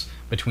mouse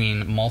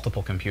between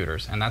multiple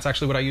computers, and that's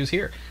actually what I use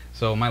here.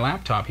 So my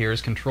laptop here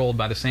is controlled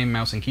by the same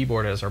mouse and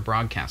keyboard as our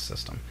broadcast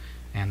system,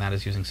 and that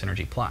is using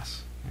Synergy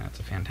Plus. And it's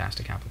a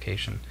fantastic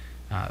application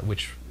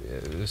which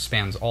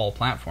spans all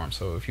platforms.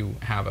 So if you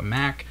have a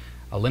Mac,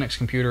 a Linux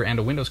computer, and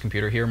a Windows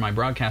computer, here my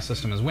broadcast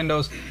system is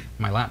Windows,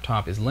 my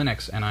laptop is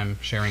Linux, and I'm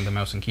sharing the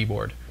mouse and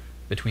keyboard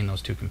between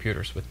those two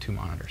computers with two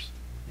monitors.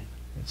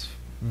 It's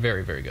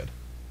very, very good.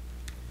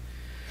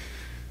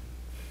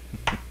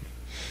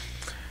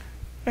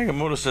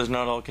 Agamotto says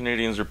not all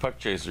Canadians are puck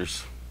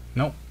chasers.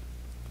 Nope,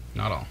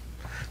 not all.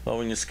 Well,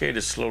 when you skate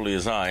as slowly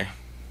as I.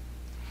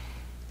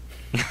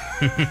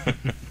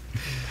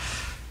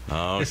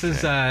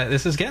 Okay.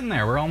 This is getting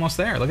there. We're almost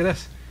there. Look at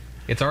this.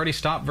 It's already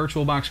stopped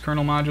VirtualBox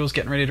kernel modules,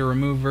 getting ready to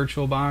remove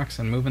VirtualBox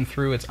and moving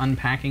through. It's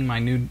unpacking my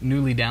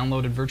newly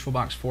downloaded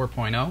VirtualBox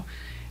 4.0.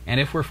 And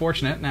if we're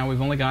fortunate, now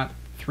we've only got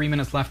 3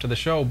 minutes left of the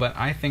show, but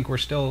I think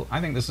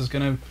this is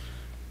going to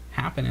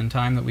happen in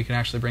time that we can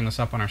actually bring this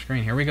up on our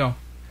screen. Here we go.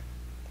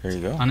 There you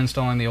go.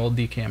 Uninstalling the old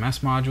DKMS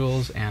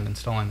modules and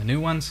installing the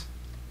new ones.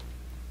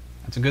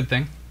 That's a good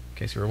thing, in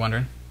case you were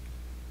wondering.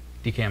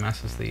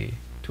 DKMS is the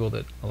tool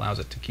that allows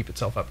it to keep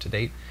itself up to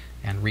date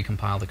and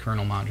recompile the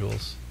kernel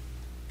modules,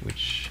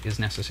 which is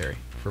necessary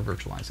for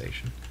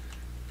virtualization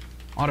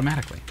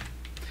automatically.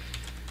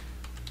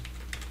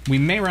 We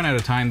may run out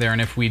of time there,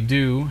 and if we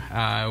do,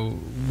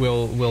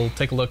 we'll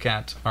take a look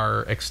at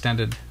our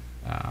extended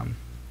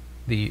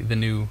the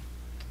new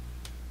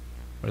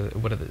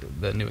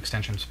the new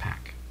extensions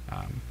pack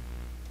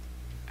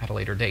at a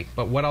later date.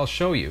 But what I'll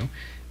show you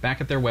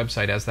back at their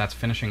website as that's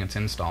finishing its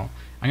install,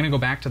 I'm going to go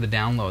back to the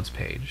downloads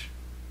page.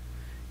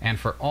 And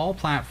for all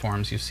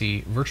platforms, you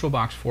see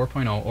VirtualBox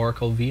 4.0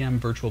 Oracle VM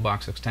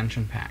VirtualBox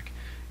Extension Pack.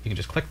 You can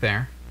just click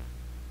there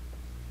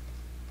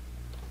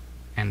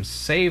and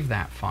save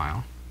that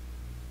file.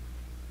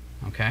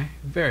 Okay?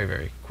 Very,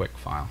 very quick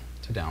file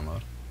to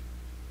download.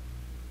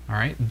 All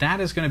right? That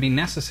is going to be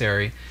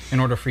necessary in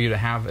order for you to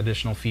have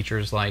additional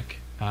features like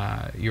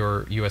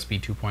your USB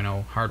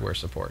 2.0 hardware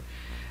support.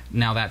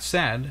 Now that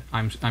said,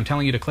 I'm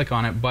telling you to click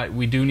on it, but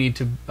we do need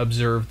to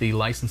observe the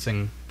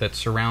licensing that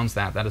surrounds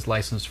that. That is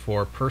licensed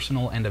for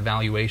personal and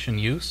evaluation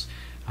use.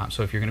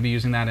 So if you're going to be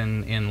using that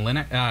in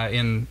Linux,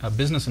 in a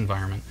business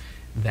environment,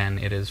 then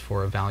it is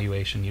for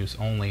evaluation use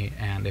only.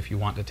 And if you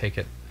want to take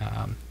it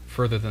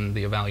further than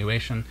the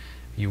evaluation,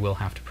 you will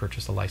have to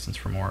purchase a license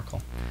from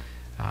Oracle.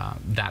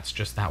 That's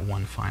just that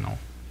one final,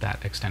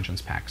 that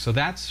extensions pack. So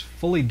that's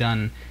fully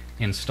done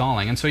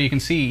installing, and so you can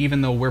see,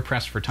 even though we're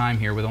pressed for time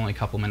here with only a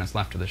couple minutes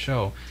left of the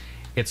show,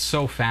 it's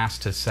so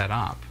fast to set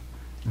up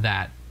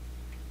that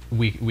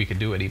we could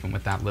do it even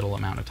with that little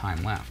amount of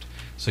time left.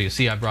 So you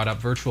see I brought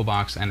up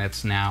VirtualBox, and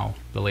it's now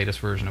the latest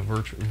version of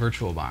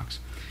VirtualBox.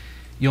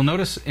 You'll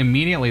notice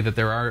immediately that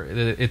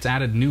it's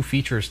added new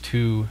features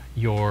to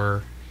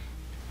your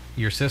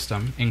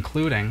system,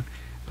 including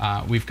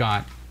we've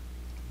got,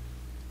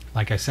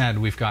 like I said,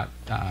 we've got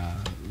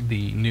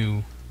the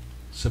new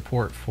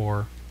support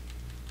for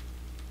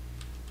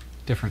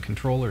different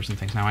controllers and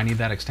things. Now I need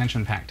that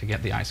extension pack to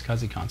get the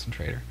iSCSI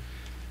concentrator.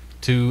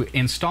 To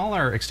install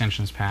our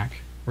extensions pack,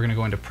 we're going to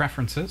go into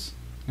Preferences.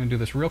 I'm going to do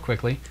this real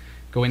quickly.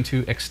 Go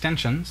into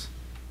Extensions,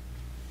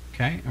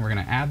 okay, and we're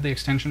going to add the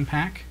extension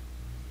pack.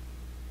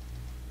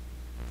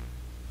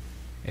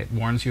 It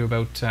warns you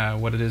about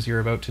what it is you're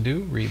about to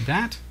do. Read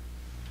that.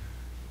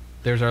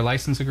 There's our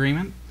license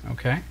agreement,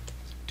 okay.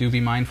 Do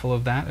be mindful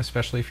of that,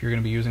 especially if you're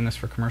going to be using this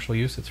for commercial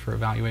use. It's for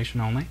evaluation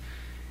only.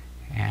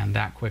 And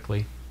that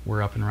quickly,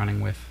 we're up and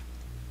running with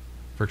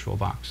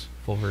VirtualBox,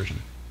 full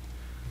version.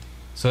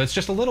 So it's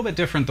just a little bit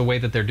different the way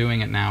that they're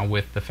doing it now,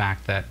 with the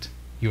fact that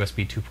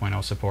USB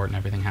 2.0 support and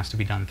everything has to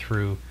be done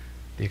through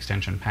the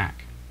extension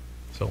pack.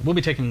 So we'll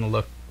be taking a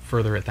look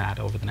further at that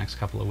over the next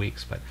couple of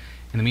weeks. But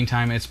in the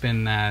meantime, it's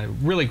been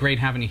really great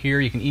having you here.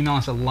 You can email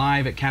us at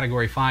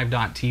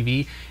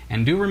live@category5.tv.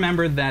 And do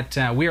remember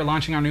that we are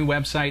launching our new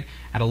website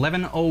at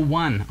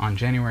 11:01 on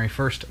January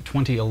 1st,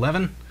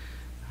 2011.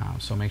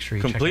 So make sure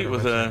you complete check out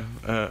with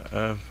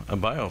a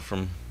bio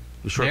from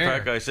the short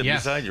fat guy sitting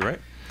beside you, right?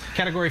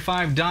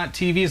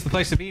 Category5.tv is the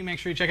place to be. Make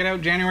sure you check it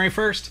out January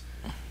 1st.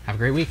 Have a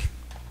great week.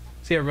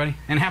 See you, everybody.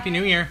 And Happy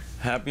New Year.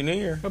 Happy New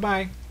Year.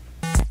 Bye-bye.